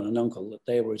father and uncle that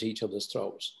they were at each other's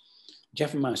throats,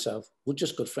 Jeff and myself were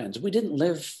just good friends. We didn't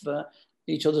live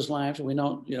each other's lives. We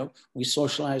don't, you know, we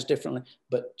socialized differently,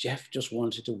 but Jeff just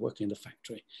wanted to work in the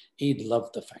factory. He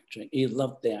loved the factory. He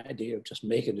loved the idea of just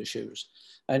making the shoes.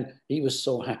 And he was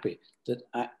so happy that,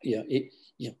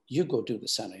 you go do the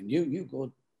selling, you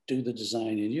go do the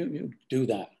design, and you do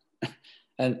that.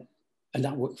 And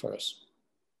that worked for us.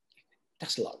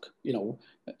 That's luck. You know,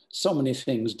 so many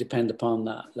things depend upon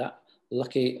that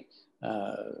lucky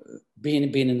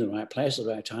being in the right place at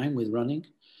the right time with running,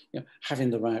 having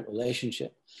the right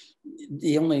relationship.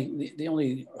 The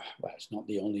only, well, it's not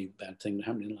the only bad thing that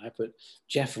happened in life, but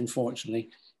Jeff, unfortunately,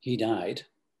 he died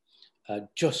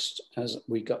just as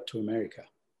we got to America.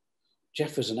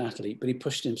 Jeff was an athlete, but he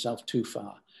pushed himself too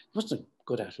far. He wasn't a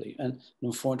good athlete. And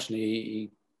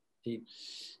unfortunately, he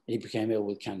became ill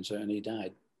with cancer and he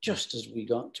died just as we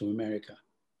got to America.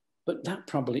 But that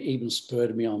probably even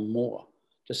spurred me on more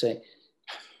to say,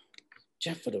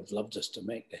 Jeff would have loved us to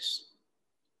make this.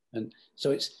 And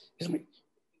so it's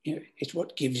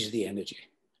what gives you the energy.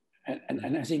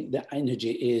 And I think that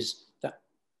energy is that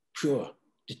pure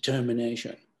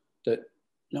determination that,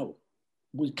 no,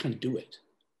 we can do it.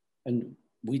 And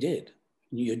we did.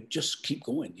 You just keep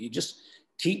going. You just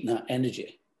keep that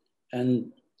energy.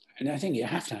 And I think you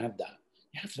have to have that.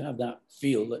 You have to have that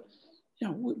feel that,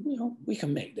 we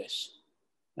can make this.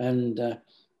 And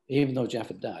even though Jeff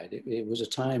had died, it was a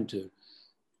time to,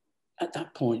 at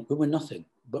that point, we were nothing,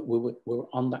 but we were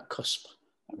on that cusp,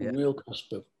 a real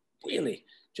cusp of really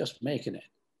just making it.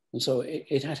 And so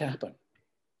it had happened.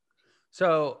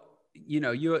 So,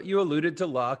 you alluded to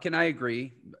luck, and I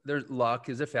agree. There's luck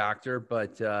is a factor,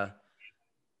 but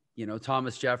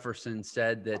Thomas Jefferson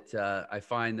said that I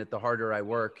find that the harder I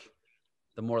work,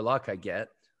 the more luck I get.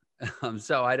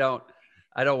 So I don't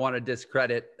want to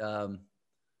discredit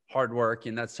hard work,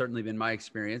 and that's certainly been my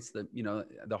experience. That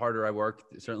the harder I work,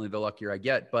 certainly the luckier I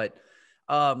get. But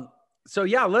so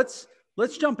yeah, let's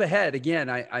jump ahead again.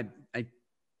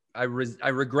 I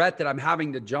regret that I'm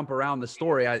having to jump around the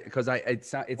story because it's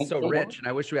so rich, and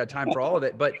I wish we had time for all of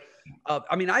it. But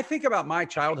I think about my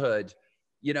childhood.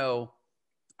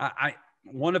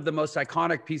 One of the most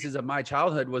iconic pieces of my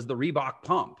childhood was the Reebok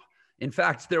pump. In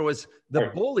fact, there was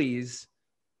the bullies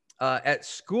at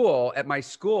school. At my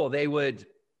school, they would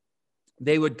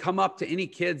come up to any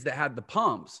kids that had the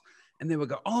pumps, and they would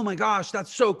go, "Oh my gosh,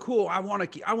 that's so cool! I want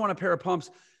a pair of pumps.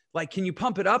 Like, can you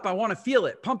pump it up? I want to feel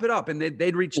it. Pump it up." And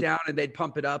they'd reach down and they'd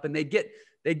pump it up, and they'd get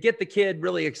the kid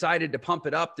really excited to pump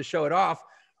it up to show it off.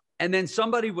 And then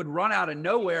somebody would run out of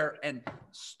nowhere and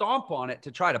stomp on it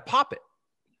to try to pop it.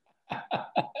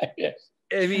 Yes.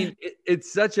 I mean,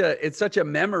 it's such a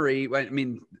memory. I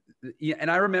mean, and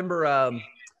I remember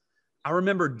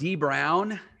D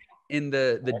Brown in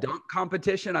the dunk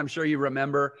competition. I'm sure you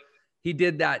remember. He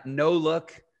did that no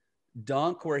look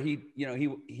dunk where he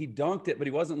dunked it, but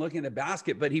he wasn't looking at the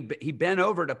basket, but he bent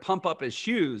over to pump up his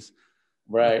shoes.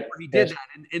 Right. He did that.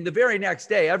 And the very next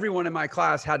day, everyone in my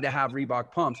class had to have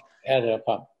Reebok pumps. Had a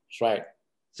pump. That's right.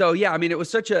 So yeah, I mean, it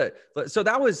was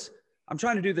I'm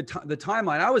trying to do the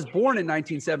timeline. I was born in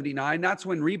 1979. That's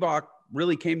when Reebok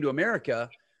really came to America.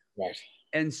 Right.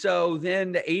 And so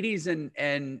then the 80s and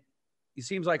it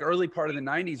seems like early part of the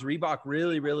 90s, Reebok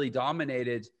really, really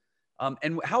dominated.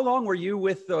 And how long were you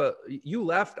with you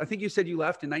left? I think you said you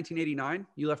left in 1989.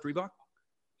 You left Reebok?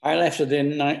 I left at the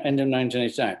end of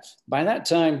 1989. By that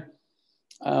time,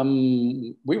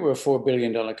 we were a $4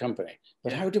 billion company.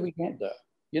 But how did we get there?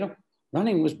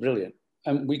 Running was brilliant.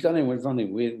 And we got in with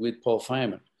running with Paul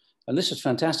Fireman. And this was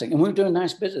fantastic. And we were doing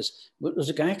nice business. But there's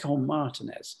a guy called Arhill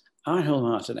Martinez. I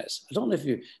don't know if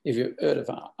you've heard of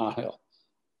Arhill.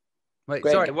 Wait,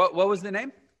 sorry, what was the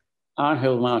name?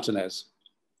 Arhill Martinez.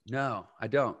 No, I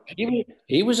don't.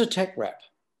 He was a tech rep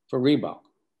for Reebok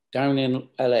down in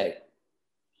LA.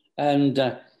 And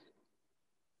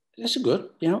that's good,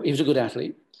 he was a good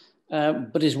athlete.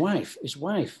 But his wife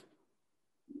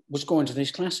was going to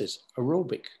these classes,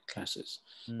 aerobic classes.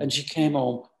 And she came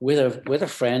home with her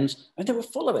friends, and they were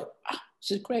full of it.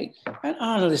 This is great. And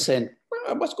Arnold is saying,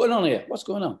 "What's going on here? What's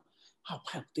going on?" "Oh,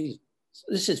 wow,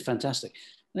 this is fantastic."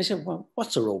 And they said, "Well,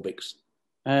 what's aerobics?"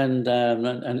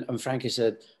 And Frankie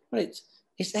said, "Well,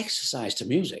 it's exercise to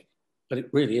music, but it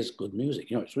really is good music.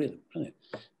 It's really brilliant."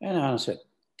 And Arnold said,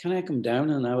 "Can I come down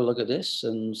and have a look at this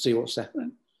and see what's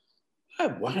happening?" "Oh,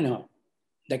 why not?"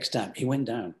 Next time he went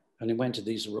down and he went to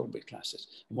these aerobic classes.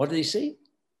 And what did he see?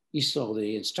 He saw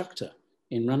the instructor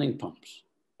in running pumps,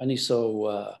 and he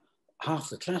saw half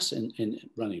the class in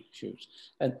running shoes,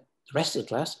 and the rest of the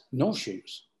class, no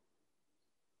shoes.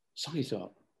 So he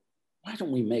thought, why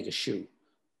don't we make a shoe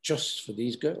just for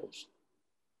these girls?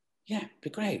 Yeah, it'd be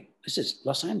great. This is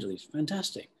Los Angeles,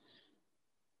 fantastic.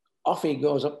 Off he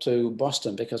goes up to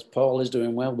Boston because Paul is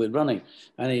doing well with running.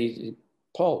 And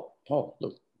Paul,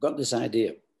 look, got this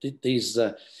idea.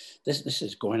 This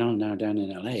is going on now down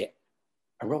in LA,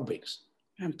 aerobics.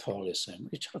 And Paul is saying,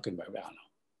 "What are you talking about, Arnold?"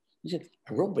 He said,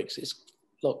 "Aerobics, it's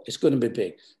going to be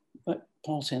big." But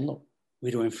Paul's saying, "Look,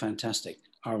 we're doing fantastic.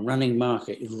 Our running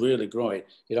market is really growing.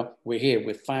 We're here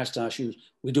with 5-star shoes.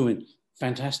 We're doing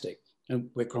fantastic." and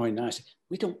we're growing nicely.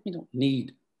 We don't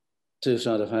need to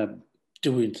sort of have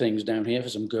doing things down here for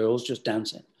some girls just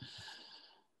dancing.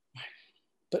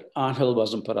 But Art Hill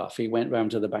wasn't put off. He went round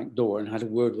to the back door and had a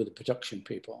word with the production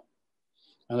people.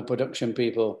 And the production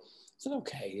people said,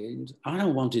 okay, Arno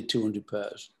wanted 200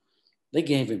 pairs. They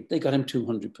got him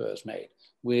 200 pairs made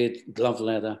with glove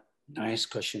leather, nice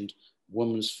cushioned,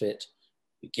 woman's fit.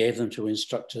 We gave them to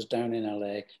instructors down in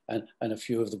LA and a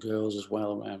few of the girls as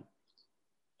well around.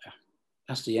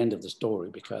 That's the end of the story,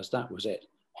 because that was it.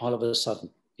 All of a sudden,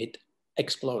 it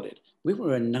exploded. We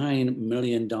were a $9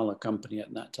 million company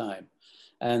at that time.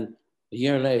 And a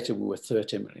year later, we were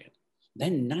 30 million,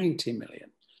 then 90 million,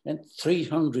 then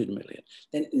 300 million,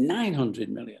 then 900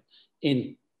 million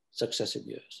in successive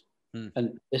years.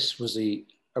 And this was the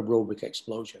aerobic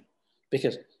explosion,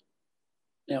 because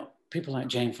people like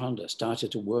Jane Fonda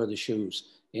started to wear the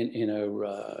shoes in her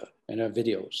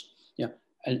videos,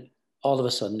 and all of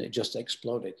a sudden it just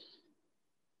exploded.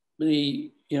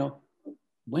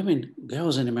 Women,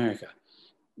 girls in America,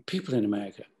 people in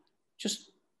America,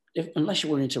 unless you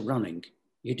were into running,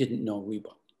 you didn't know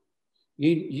Reebok.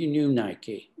 You knew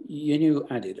Nike, you knew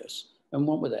Adidas, and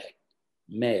what were they?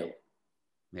 Male,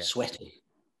 sweaty.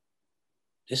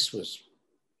 This was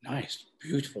nice,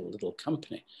 beautiful little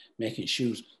company making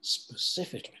shoes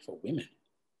specifically for women.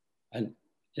 And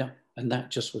that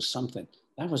just was something.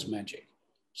 That was magic.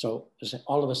 So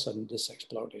all of a sudden this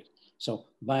exploded. So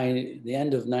by the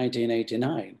end of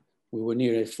 1989, we were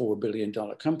nearly a $4 billion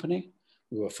company.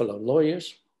 We were full of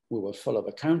lawyers. We were full of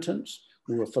accountants.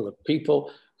 We were full of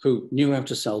people who knew how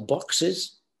to sell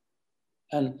boxes.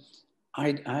 And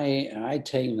I'd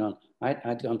gone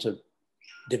to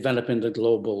developing the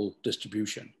global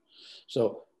distribution.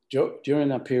 So during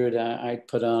that period, I'd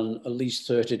put on at least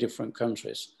 30 different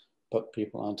countries, put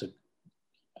people onto,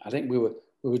 I think we were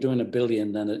doing $1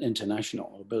 billion then at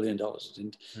international, $1 billion.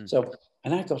 So,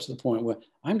 and I got to the point where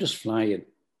I'm just flying.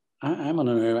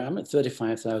 I'm at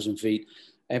 35,000 feet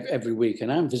every week,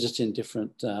 and I'm visiting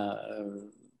different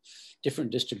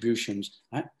distributions.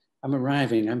 I'm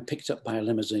arriving, I'm picked up by a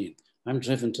limousine. I'm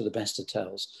driven to the best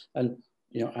hotels. And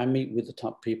I meet with the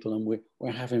top people, and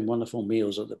we're having wonderful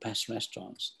meals at the best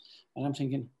restaurants. And I'm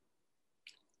thinking,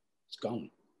 it's gone.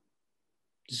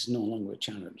 This is no longer a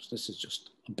challenge. This is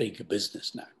just a bigger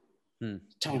business now.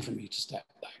 It's time for me to step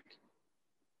back.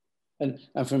 And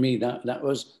for me, that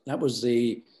was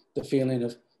the feeling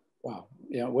of, wow,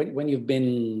 when you've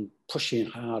been pushing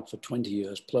hard for 20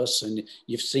 years plus, and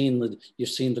you've seen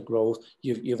the growth,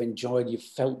 you've enjoyed, you've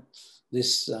felt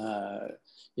this,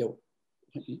 you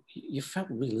felt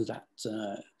really that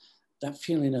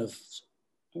feeling of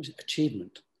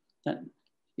achievement, and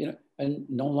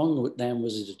no longer then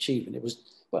was it achievement. It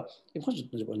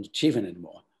wasn't achieving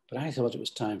anymore, but I thought it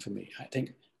was time for me. I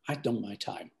think I'd done my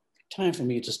time. Time for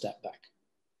me to step back.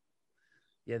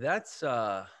 Yeah, that's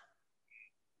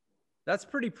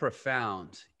pretty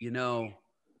profound.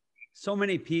 So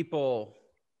many people,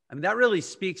 that really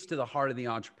speaks to the heart of the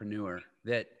entrepreneur,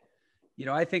 that,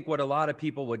 I think what a lot of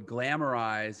people would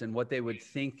glamorize and what they would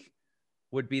think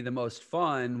would be the most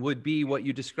fun would be what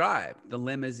you described, the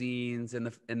limousines and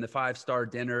the 5-star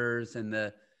dinners and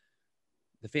the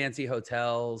fancy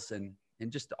hotels and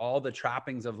just all the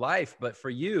trappings of life. But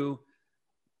for you,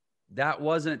 that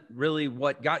wasn't really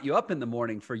what got you up in the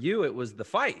morning. For you, it was the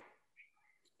fight.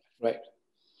 Right.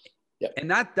 Yeah.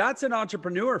 And that's an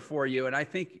entrepreneur for you. And I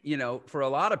think, for a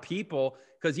lot of people,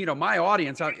 because, my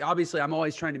audience, obviously I'm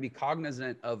always trying to be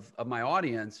cognizant of my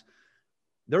audience.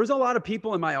 There's a lot of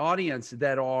people in my audience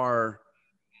that are,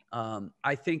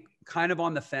 I think, kind of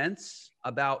on the fence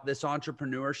about this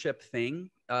entrepreneurship thing.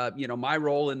 My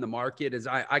role in the market is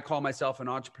I call myself an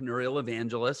entrepreneurial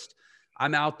evangelist.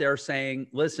 I'm out there saying,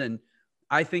 listen,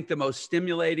 I think the most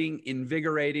stimulating,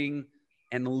 invigorating,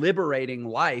 and liberating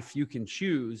life you can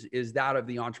choose is that of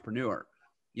the entrepreneur.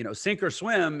 Sink or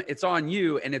swim, it's on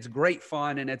you, and it's great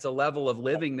fun, and it's a level of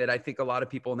living that I think a lot of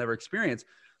people never experience.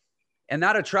 And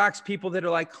that attracts people that are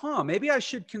like, maybe I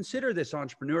should consider this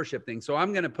entrepreneurship thing. So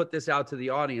I'm going to put this out to the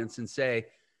audience and say,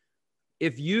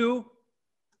 if you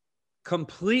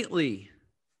completely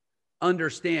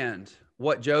understand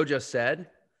what Joe just said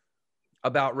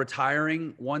about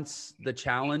retiring once the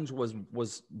challenge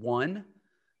was won,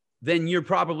 then you're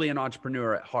probably an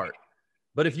entrepreneur at heart.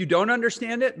 But if you don't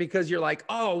understand it because you're like,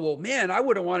 oh, well, man, I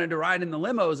would have wanted to ride in the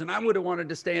limos and I would have wanted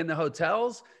to stay in the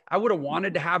hotels, I would have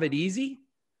wanted to have it easy,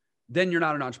 then you're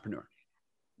not an entrepreneur.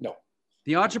 No.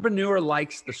 The entrepreneur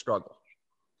likes the struggle.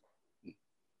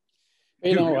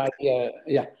 I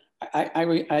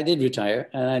did retire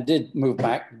and I did move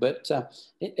back, but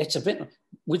it's a bit,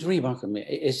 with Reebok and me,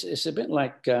 it's a bit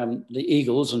like the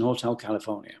Eagles and Hotel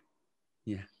California.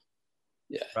 Yeah.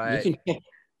 Yeah. Right.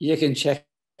 You can check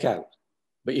out,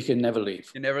 but you can never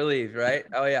leave. You never leave, right?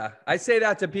 Oh yeah. I say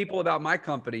that to people about my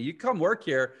company. You come work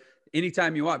here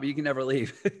anytime you want, but you can never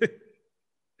leave.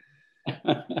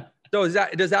 So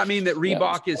does that mean that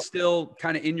Reebok is still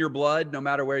kind of in your blood, no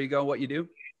matter where you go, what you do?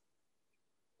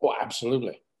 Oh,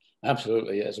 absolutely.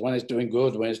 Absolutely. Yes. When it's doing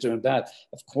good, when it's doing bad,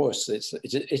 of course it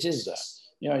is that.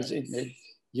 You know,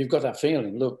 you've got that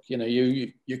feeling. Look, you know,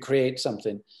 you create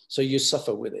something, so you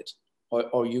suffer with it,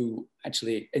 or you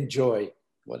actually enjoy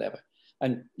whatever.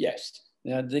 And yes,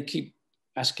 you know, they keep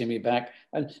asking me back,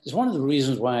 and it's one of the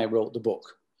reasons why I wrote the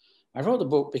book. I wrote the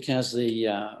book because you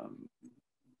know,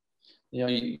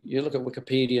 you look at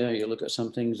Wikipedia, you look at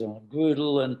some things on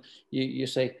Google, and you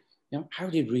say, you know, how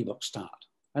did Reebok start?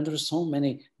 And there are so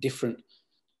many different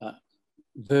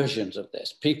versions of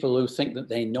this. People who think that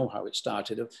they know how it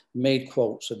started have made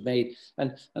quotes, have made,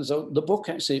 and so the book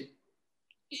actually,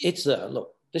 it's there.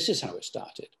 Look, this is how it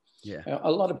started. Yeah.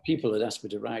 A lot of people had asked me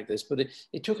to write this, but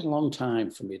it took a long time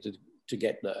for me to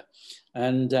get there.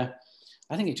 And I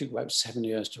think it took about 7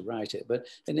 years to write it. But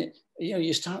you know,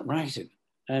 you start writing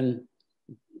and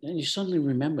you suddenly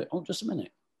remember, oh, just a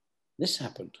minute, this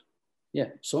happened.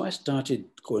 Yeah, so I started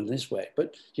going this way.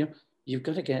 But you know, you've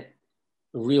got to get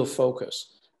a real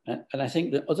focus. And I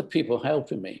think that other people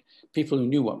helping me, people who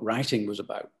knew what writing was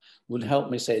about, would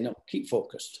help me say, no, keep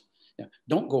focused. Yeah,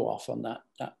 don't go off on that.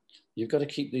 You've got to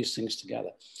keep these things together.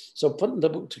 So putting the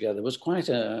book together was quite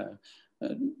an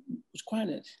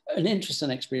interesting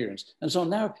experience. And so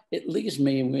now it leaves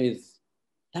me with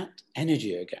that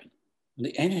energy again. And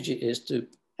the energy is to,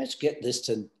 let's get this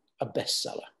to a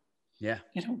bestseller. Yeah.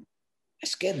 You know,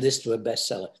 let's get this to a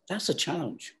bestseller. That's a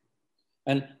challenge.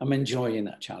 And I'm enjoying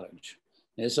that challenge.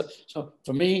 Yeah, so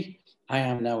for me, I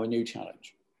am now a new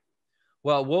challenge.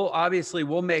 Well,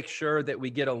 we'll make sure that we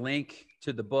get a link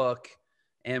to the book,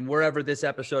 and wherever this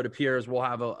episode appears, we'll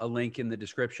have a link in the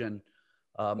description.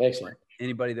 Excellent.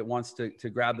 Anybody that wants to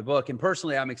grab the book. And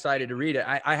personally, I'm excited to read it.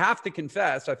 I have to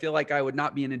confess, I feel like I would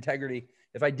not be in integrity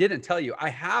if I didn't tell you. I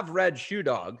have read Shoe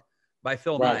Dog by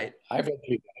Phil Knight. I've read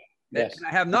Shoe Dog. Yes. And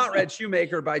I have not read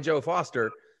Shoemaker by Joe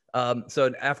Foster.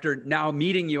 So after now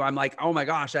meeting you, I'm like, oh my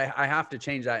gosh, I have to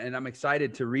change that. And I'm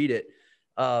excited to read it.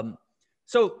 So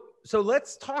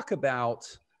let's talk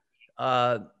about,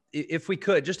 if we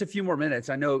could, just a few more minutes.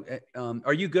 I know,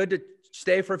 are you good to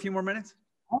stay for a few more minutes?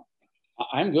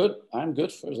 I'm good. I'm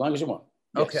good for as long as you want.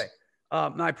 Yes. Okay.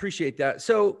 I appreciate that.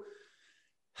 So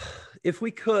if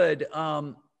we could,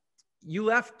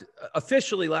 you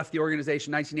officially left the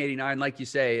organization 1989. Like you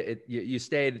say, you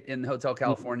stayed in Hotel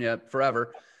California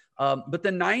forever. But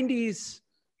the 90s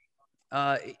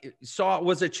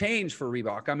was a change for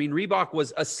Reebok. I mean, Reebok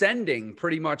was ascending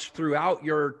pretty much throughout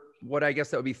what I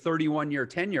guess that would be 31-year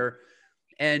tenure.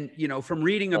 And, you know, from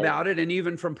reading about it and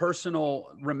even from personal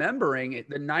remembering,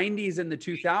 the 90s and the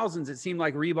 2000s, it seemed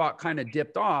like Reebok kind of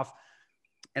dipped off.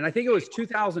 And I think it was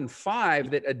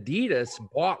 2005 that Adidas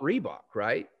bought Reebok,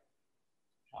 right?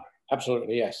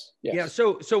 Absolutely, yes. Yeah.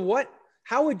 So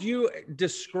how would you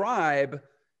describe,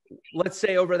 let's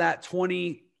say, over that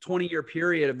 20-year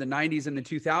period of the 90s and the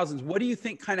 2000s, what do you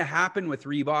think kind of happened with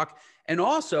Reebok? And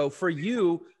also for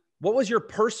you, what was your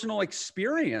personal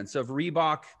experience of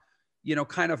Reebok, you know,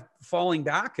 kind of falling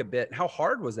back a bit? How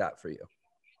hard was that for you?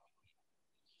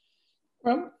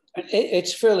 Well,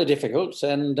 it's fairly difficult.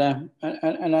 And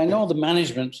I know the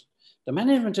management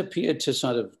appeared to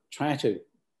sort of try to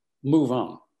move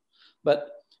on.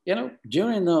 But, you know,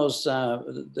 during those,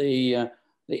 the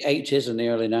 80s and the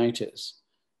early 90s,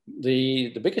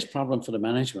 the biggest problem for the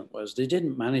management was they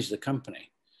didn't manage the company.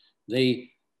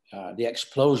 The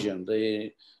explosion,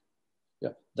 the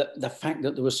fact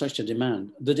that there was such a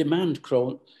demand, the demand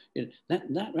growth,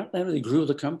 that really grew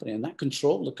the company and that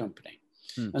controlled the company.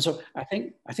 And so I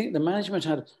think the management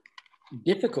had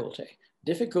difficulty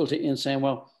in saying,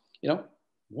 well, you know,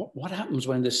 what happens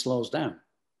when this slows down?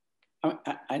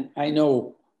 I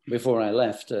know before I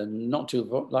left, not too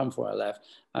long before I left,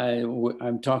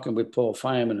 I'm talking with Paul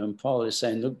Fireman, and Paul is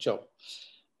saying, look, Joe,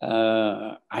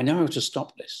 I know how to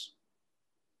stop this.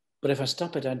 But if I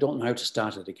stop it, I don't know how to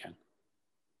start it again.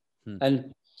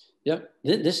 And yeah,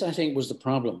 this, I think, was the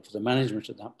problem for the management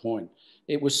at that point.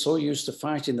 It was so used to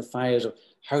fighting the fires of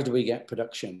how do we get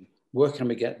production? Where can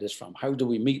we get this from? How do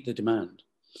we meet the demand?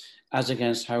 As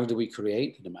against how do we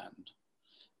create the demand?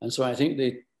 And so I think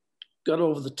they got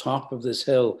over the top of this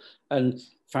hill and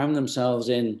found themselves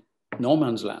in no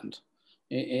man's land,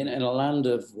 in a land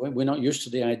of, we're not used to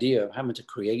the idea of having to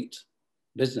create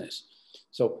business.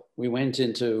 So we went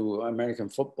into American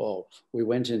football, we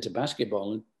went into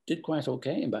basketball and did quite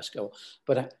okay in basketball.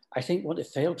 But I think what they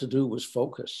failed to do was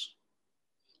focus.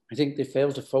 I think they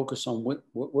failed to focus on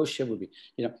what should we be.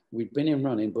 You know, we'd been in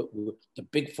running, but the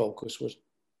big focus was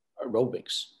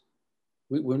aerobics.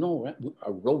 We're no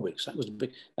aerobics. That was the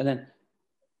big. And then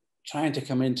trying to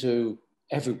come into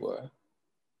everywhere,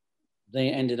 they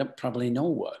ended up probably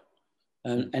nowhere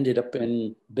and ended up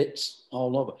in bits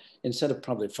all over. Instead of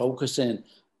probably focusing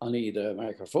on either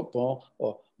American football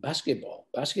or basketball.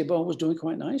 Basketball was doing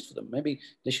quite nice for them. Maybe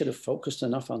they should have focused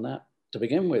enough on that to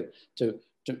begin with to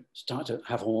start to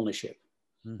have ownership.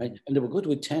 Right? And they were good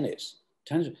with tennis.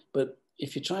 But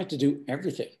if you try to do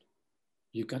everything,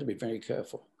 you've got to be very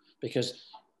careful because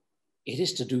it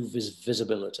is to do with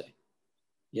visibility.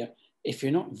 Yeah. If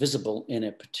you're not visible in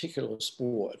a particular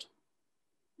sport,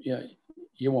 yeah,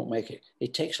 you won't make it.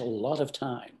 It takes a lot of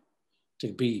time to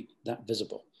be that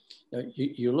visible.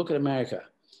 You look at America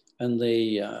and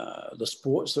the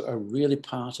sports that are really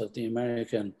part of the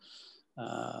American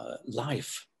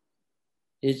life.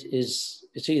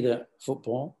 It's either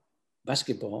football,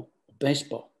 basketball, or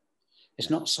baseball. It's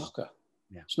not soccer.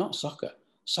 Yeah. It's not soccer.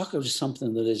 Soccer is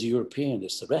something that is European.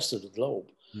 It's the rest of the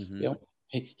globe. You know,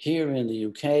 here in the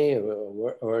UK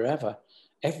or wherever,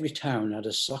 every town had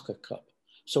a soccer club.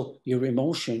 So your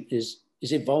emotion is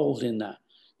evolved in that.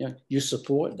 You know, you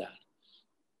support that.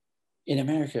 In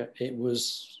America, it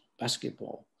was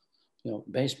basketball, you know,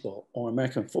 baseball or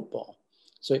American football.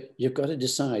 So you've got to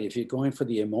decide if you're going for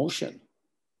the emotion,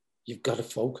 you've got to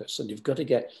focus and you've got to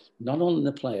get not only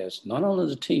the players, not only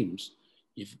the teams,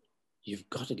 you've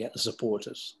got to get the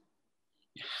supporters.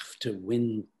 You have to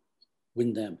win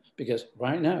them because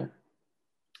right now,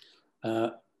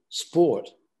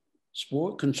 sport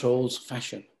controls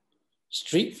fashion.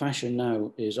 Street fashion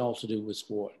now is all to do with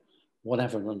sport,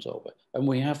 whatever runs over. And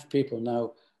we have people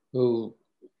now who,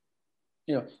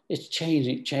 you know, it's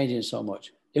changing so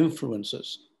much.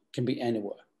 Influencers can be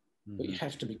anywhere, but you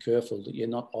have to be careful that you're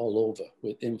not all over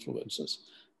with influencers.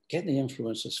 Get the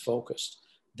influencers focused.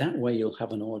 That way you'll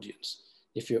have an audience.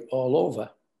 If you're all over,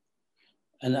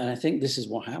 and I think this is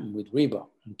what happened with Reebok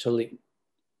until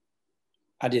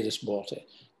Adidas bought it.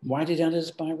 Why did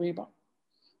Adidas buy Reebok?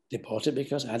 They bought it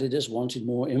because Adidas wanted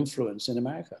more influence in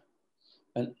America.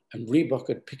 And Reebok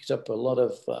had picked up a lot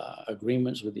of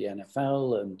agreements with the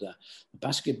NFL and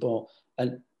basketball.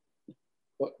 And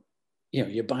you know,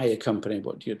 you buy a company,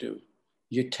 what do?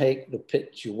 You take the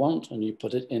pitch you want and you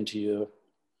put it into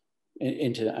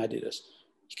Adidas.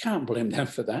 You can't blame them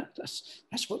for that.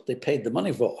 That's what they paid the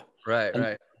money for. Right,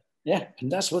 right. Yeah,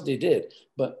 and that's what they did.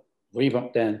 But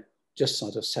Reebok then just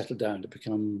sort of settled down to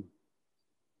become,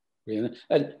 and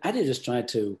Adidas tried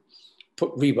to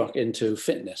put Reebok into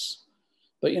fitness.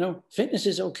 But, you know, fitness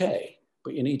is okay,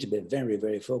 but you need to be very,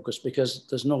 very focused because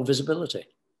there's no visibility.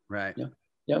 Right. You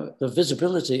know, the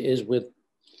visibility is with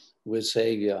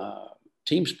say,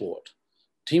 team sport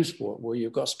where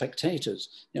you've got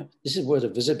spectators. You know, this is where the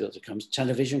visibility comes.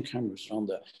 Television cameras are on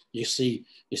there. You see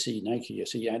Nike, you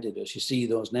see Adidas, you see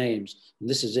those names, and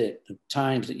this is it. The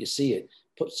times that you see it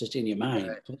puts it in your mind.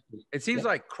 Right. It seems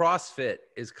like CrossFit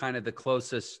is kind of the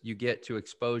closest you get to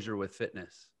exposure with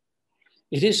fitness.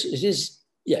 It is.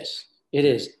 Yes, it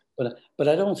is. But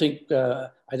I don't think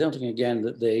again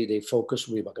that they focus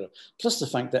Reebok enough. Plus the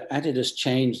fact that Adidas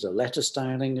changed the letter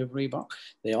styling of Reebok.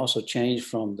 They also changed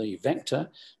from the Vector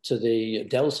to the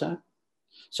Delta.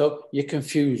 So you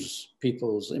confuse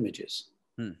people's images.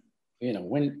 You know,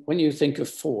 when you think of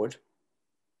Ford,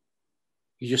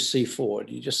 you just see Ford.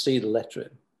 You just see the lettering.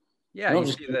 Yeah, you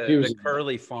see the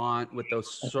curly font with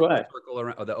those circle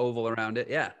around, or the oval around it.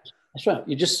 Yeah, that's right.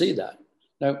 You just see that.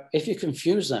 Now, if you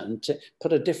confuse that and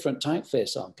put a different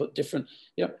typeface on, put different,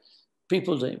 you know,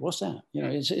 people do, what's that? You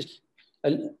know,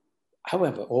 and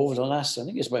however, over the last, I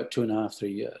think it's about 2.5,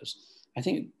 3 years, I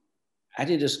think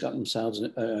Adidas got themselves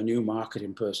a new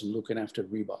marketing person looking after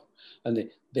Reebok. And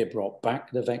they brought back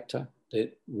the Vector,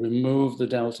 they removed the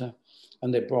Delta,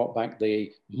 and they brought back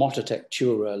the Mototech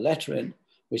Tura lettering,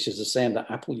 which is the same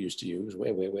that Apple used to use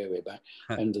way, way, way, way back.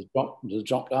 And the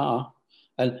dropped R.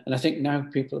 And I think now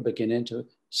people are beginning to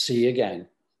see again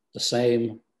the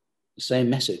same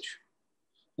message.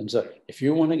 And so if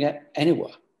you want to get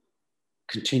anywhere,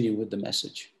 continue with the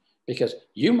message because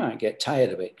you might get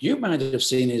tired of it. You might have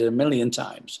seen it 1,000,000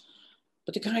 times,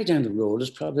 but the guy down the road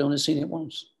has probably only seen it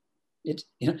once. You've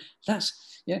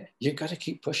got to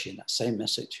keep pushing that same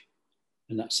message,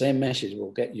 and that same message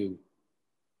will get you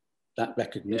that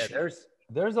recognition. Yeah,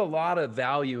 there's a lot of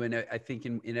value in it, I think,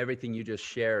 in everything you just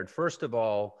shared. First of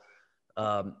all,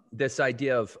 this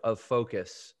idea of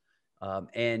focus.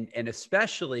 And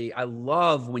especially, I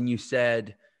love when you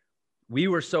said we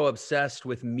were so obsessed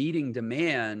with meeting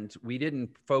demand, we didn't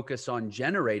focus on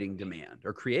generating demand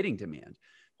or creating demand.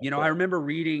 You know, I remember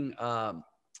reading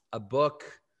a book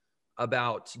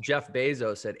about Jeff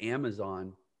Bezos at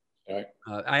Amazon. Right.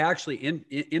 I actually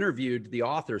interviewed the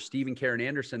author, Stephen Karen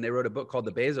Anderson. They wrote a book called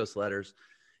The Bezos Letters.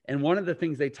 And one of the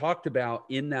things they talked about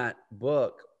in that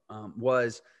book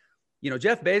was, you know,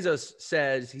 Jeff Bezos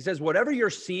says, whatever you're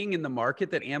seeing in the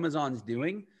market that Amazon's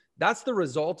doing, that's the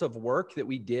result of work that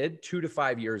we did 2 to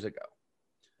 5 years ago.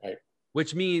 Right.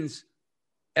 Which means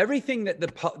everything that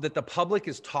the public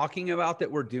is talking about that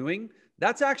we're doing,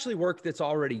 that's actually work that's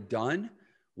already done.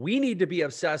 We need to be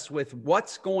obsessed with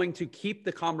what's going to keep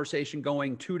the conversation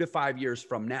going 2 to 5 years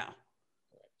from now.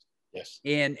 Yes.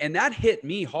 And that hit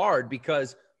me hard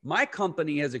because my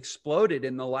company has exploded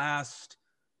in the last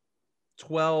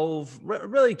 12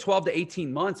 to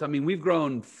 18 months. I mean, we've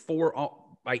grown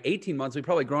by 18 months, we've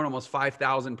probably grown almost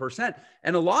 5,000%.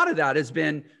 And a lot of that has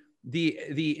been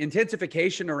the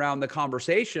intensification around the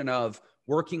conversation of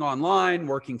working online,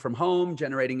 working from home,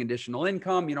 generating additional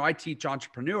income. You know, I teach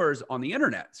entrepreneurs on the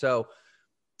internet. So,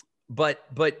 but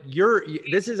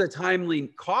this is a timely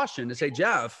caution to say,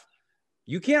 Jeff,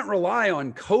 you can't rely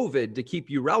on COVID to keep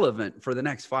you relevant for the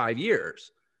next 5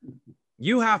 years.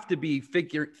 You have to be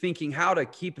thinking how to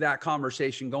keep that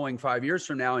conversation going 5 years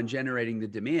from now and generating the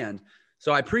demand.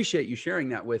 So I appreciate you sharing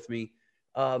that with me.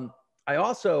 And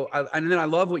then I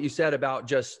love what you said about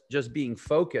just being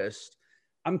focused.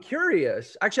 I'm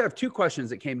curious. Actually, I have 2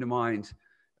 questions that came to mind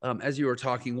as you were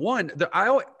talking. One,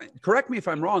 correct me if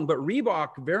I'm wrong, but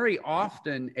Reebok very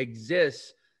often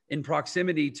exists in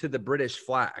proximity to the British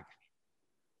flag.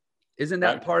 Isn't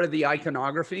that part of the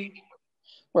iconography?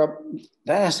 Well,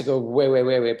 that has to go way, way,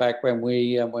 way, way back when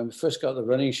we first got the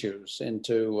running shoes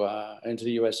into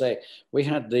the USA. We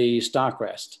had the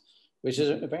Starcrest, which is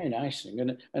a very nice thing.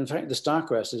 And in fact, the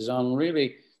Starcrest is on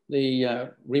really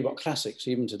the Reebok Classics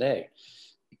even today.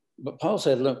 But Paul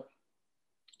said, look,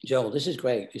 Joel, this is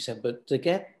great. He said, but to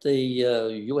get the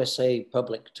USA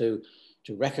public to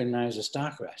recognize the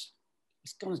Starcrest,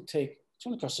 it's going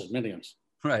to cost us millions.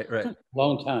 Right. A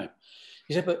long time.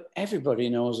 He said, but everybody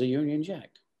knows the Union Jack.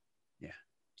 Yeah.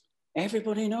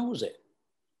 Everybody knows it.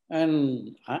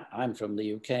 And I'm from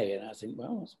the UK, and I think,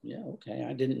 well, yeah, okay.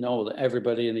 I didn't know that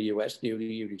everybody in the US knew the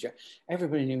Union Jack.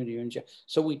 Everybody knew the Union Jack.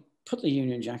 So we put the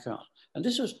Union Jack on. And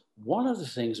this was one of the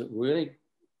things that really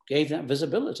gave that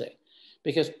visibility,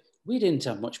 because we didn't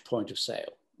have much point of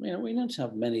sale. You know, we didn't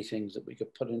have many things that we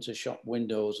could put into shop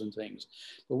windows and things.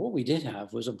 But what we did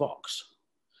have was a box.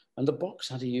 And the box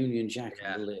had a Union Jack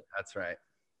on the lid. That's right.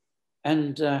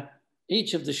 And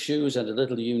each of the shoes had a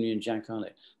little Union Jack on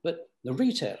it. But the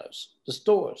retailers, the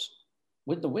stores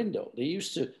with the window, they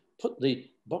used to put the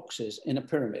boxes in a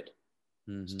pyramid,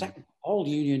 stack all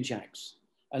Union Jacks,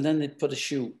 and then they'd put a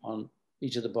shoe on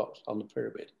each of the box on the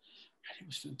pyramid. And it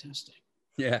was fantastic.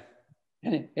 Yeah.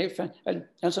 And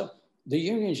so the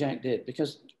Union Jack did,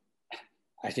 because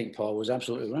I think Paul was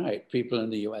absolutely right. People in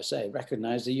the USA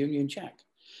recognized the Union Jack.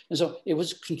 And so it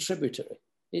was contributory.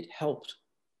 It helped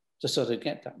to sort of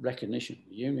get that recognition.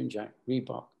 Union Jack,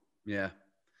 Reebok. Yeah.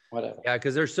 Whatever. Yeah,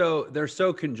 because they're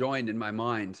so conjoined in my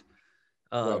mind.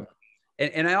 Right.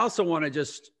 And I also want to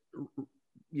just,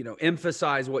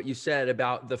 emphasize what you said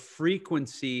about the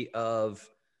frequency of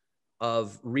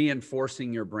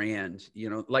reinforcing your brand.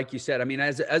 Like you said, I mean,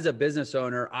 as a business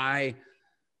owner, I'm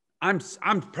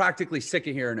practically sick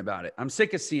of hearing about it. I'm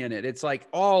sick of seeing it. It's like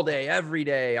all day, every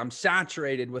day, I'm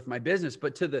saturated with my business.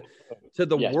 But to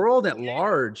the world at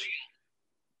large,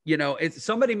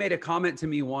 somebody made a comment to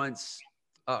me once.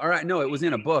 It was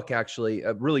in a book, actually,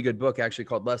 a really good book, actually,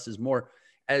 called Less is More.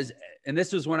 And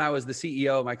this was when I was the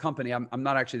CEO of my company. I'm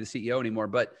not actually the CEO anymore,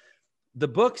 but the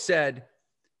book said,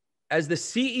 as the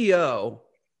CEO,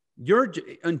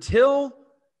 until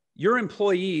your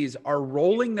employees are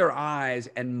rolling their eyes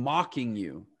and mocking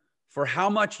you for how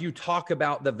much you talk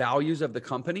about the values of the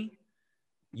company,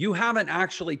 you haven't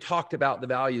actually talked about the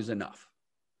values enough.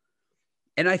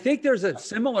 And I think there's a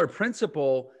similar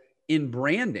principle in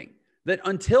branding, that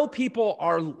until people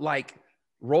are like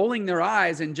rolling their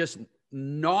eyes and just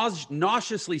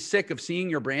nauseously sick of seeing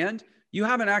your brand, you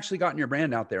haven't actually gotten your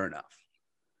brand out there enough.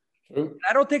 True.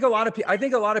 I think a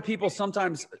lot of people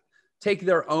sometimes take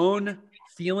their own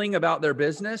feeling about their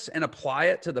business and apply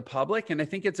it to the public. And I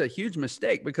think it's a huge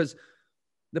mistake, because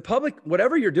the public,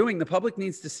 whatever you're doing, the public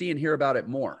needs to see and hear about it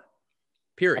more,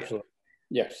 period. Absolutely.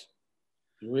 Yes,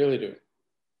 you really do.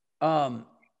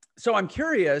 So I'm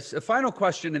curious, a final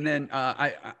question, and then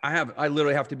I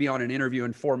literally have to be on an interview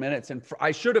in 4 minutes, and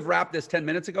I should have wrapped this 10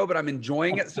 minutes ago, but I'm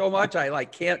enjoying it so much. I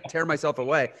like can't tear myself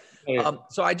away.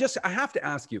 So I have to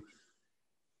ask you,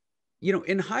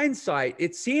 in hindsight,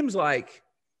 it seems like,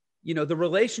 the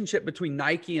relationship between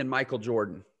Nike and Michael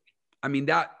Jordan, I mean,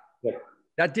 that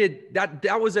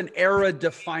was an era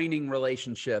defining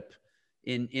relationship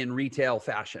in retail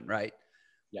fashion, right?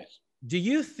 Yes. Do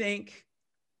you think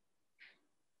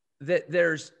that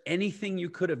there's anything you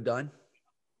could have done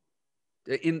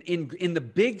in the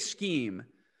big scheme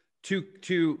to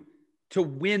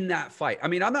win that fight? I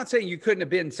mean, I'm not saying you couldn't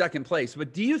have been second place,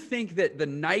 but do you think that the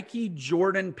Nike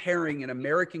Jordan pairing in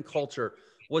American culture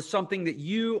was something that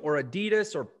you or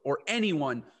Adidas or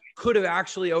anyone could have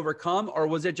actually overcome, or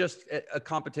was it just a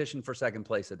competition for second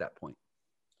place at that point?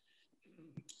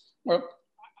 Well,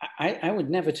 I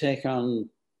would never take on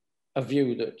a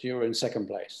view that you're in second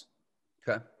place.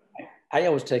 Okay. I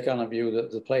always take on a view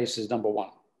that the place is number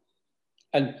one.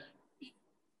 And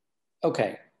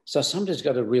okay, so somebody's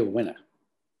got a real winner.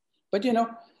 But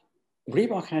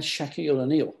Reebok had Shaquille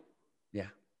O'Neal. Yeah.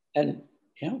 And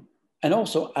and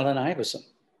also Allen Iverson.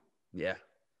 Yeah.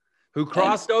 Who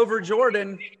crossed over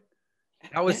Jordan.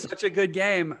 That was such a good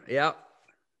game. Yeah.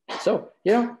 So,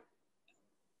 the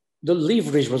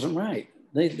leverage wasn't right.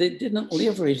 They didn't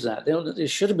leverage that. There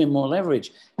should have been more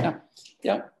leverage.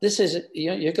 Now, this is,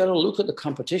 you got to look at the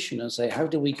competition and say, how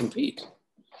do we compete?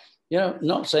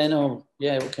 Not saying, oh,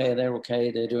 yeah, okay,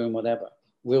 they're doing whatever.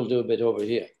 We'll do a bit over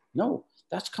here. No,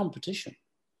 that's competition.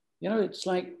 It's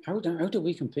like, how do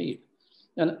we compete?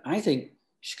 And I think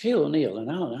Shaquille O'Neal and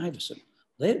Allen Iverson,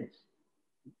 they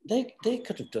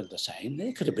could have done the same.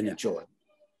 They could have been a Jordan.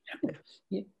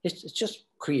 It's just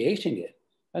creating it.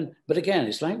 But again,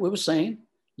 it's like we were saying,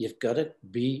 you've got to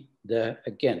be there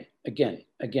again.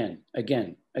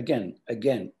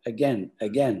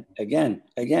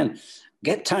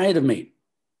 Get tired of me.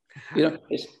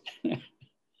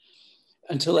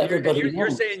 Until everybody you're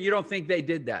saying you don't think they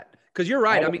did that? Because you're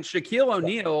right. I mean, Shaquille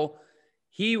O'Neal,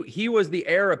 he was the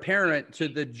heir apparent to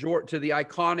the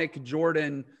iconic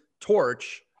Jordan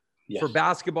torch for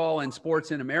basketball and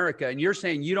sports in America. And you're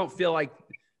saying you don't feel like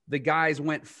the guys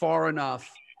went far enough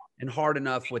and hard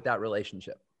enough with that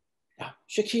relationship. Yeah.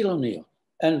 Shaquille O'Neal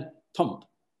and Pump,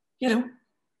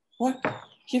 what?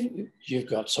 You've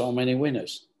got so many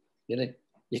winners.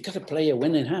 You've got to play a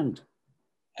winning hand.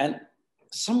 And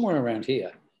somewhere around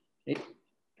here,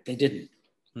 they didn't.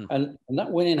 And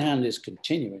that winning hand is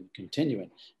continuing.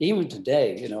 Even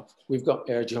today, we've got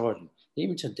Air Jordan.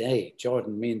 Even today,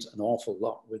 Jordan means an awful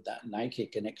lot with that Nike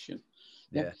connection.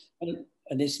 Yeah. And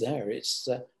it's there. It's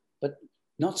but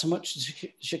not so much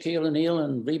Shaquille O'Neal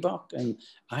and Reebok and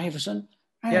Iverson.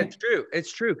 Yeah, it's true.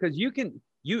 It's true, because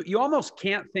you almost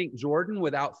can't think Jordan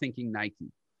without thinking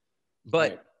Nike,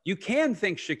 but you can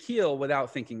think Shaquille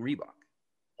without thinking Reebok.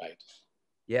 Right.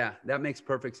 Yeah, that makes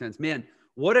perfect sense, man.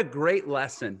 What a great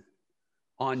lesson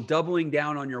on doubling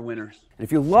down on your winners. And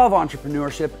if you love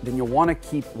entrepreneurship, then you'll want to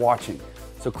keep watching.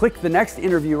 So click the next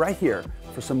interview right here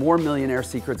for some more Millionaire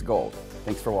Secrets gold.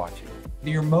 Thanks for watching.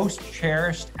 Your most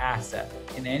cherished asset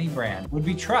in any brand would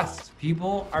be trust.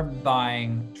 People are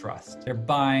buying trust. They're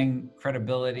buying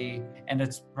credibility, and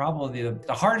it's probably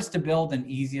the hardest to build and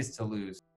easiest to lose.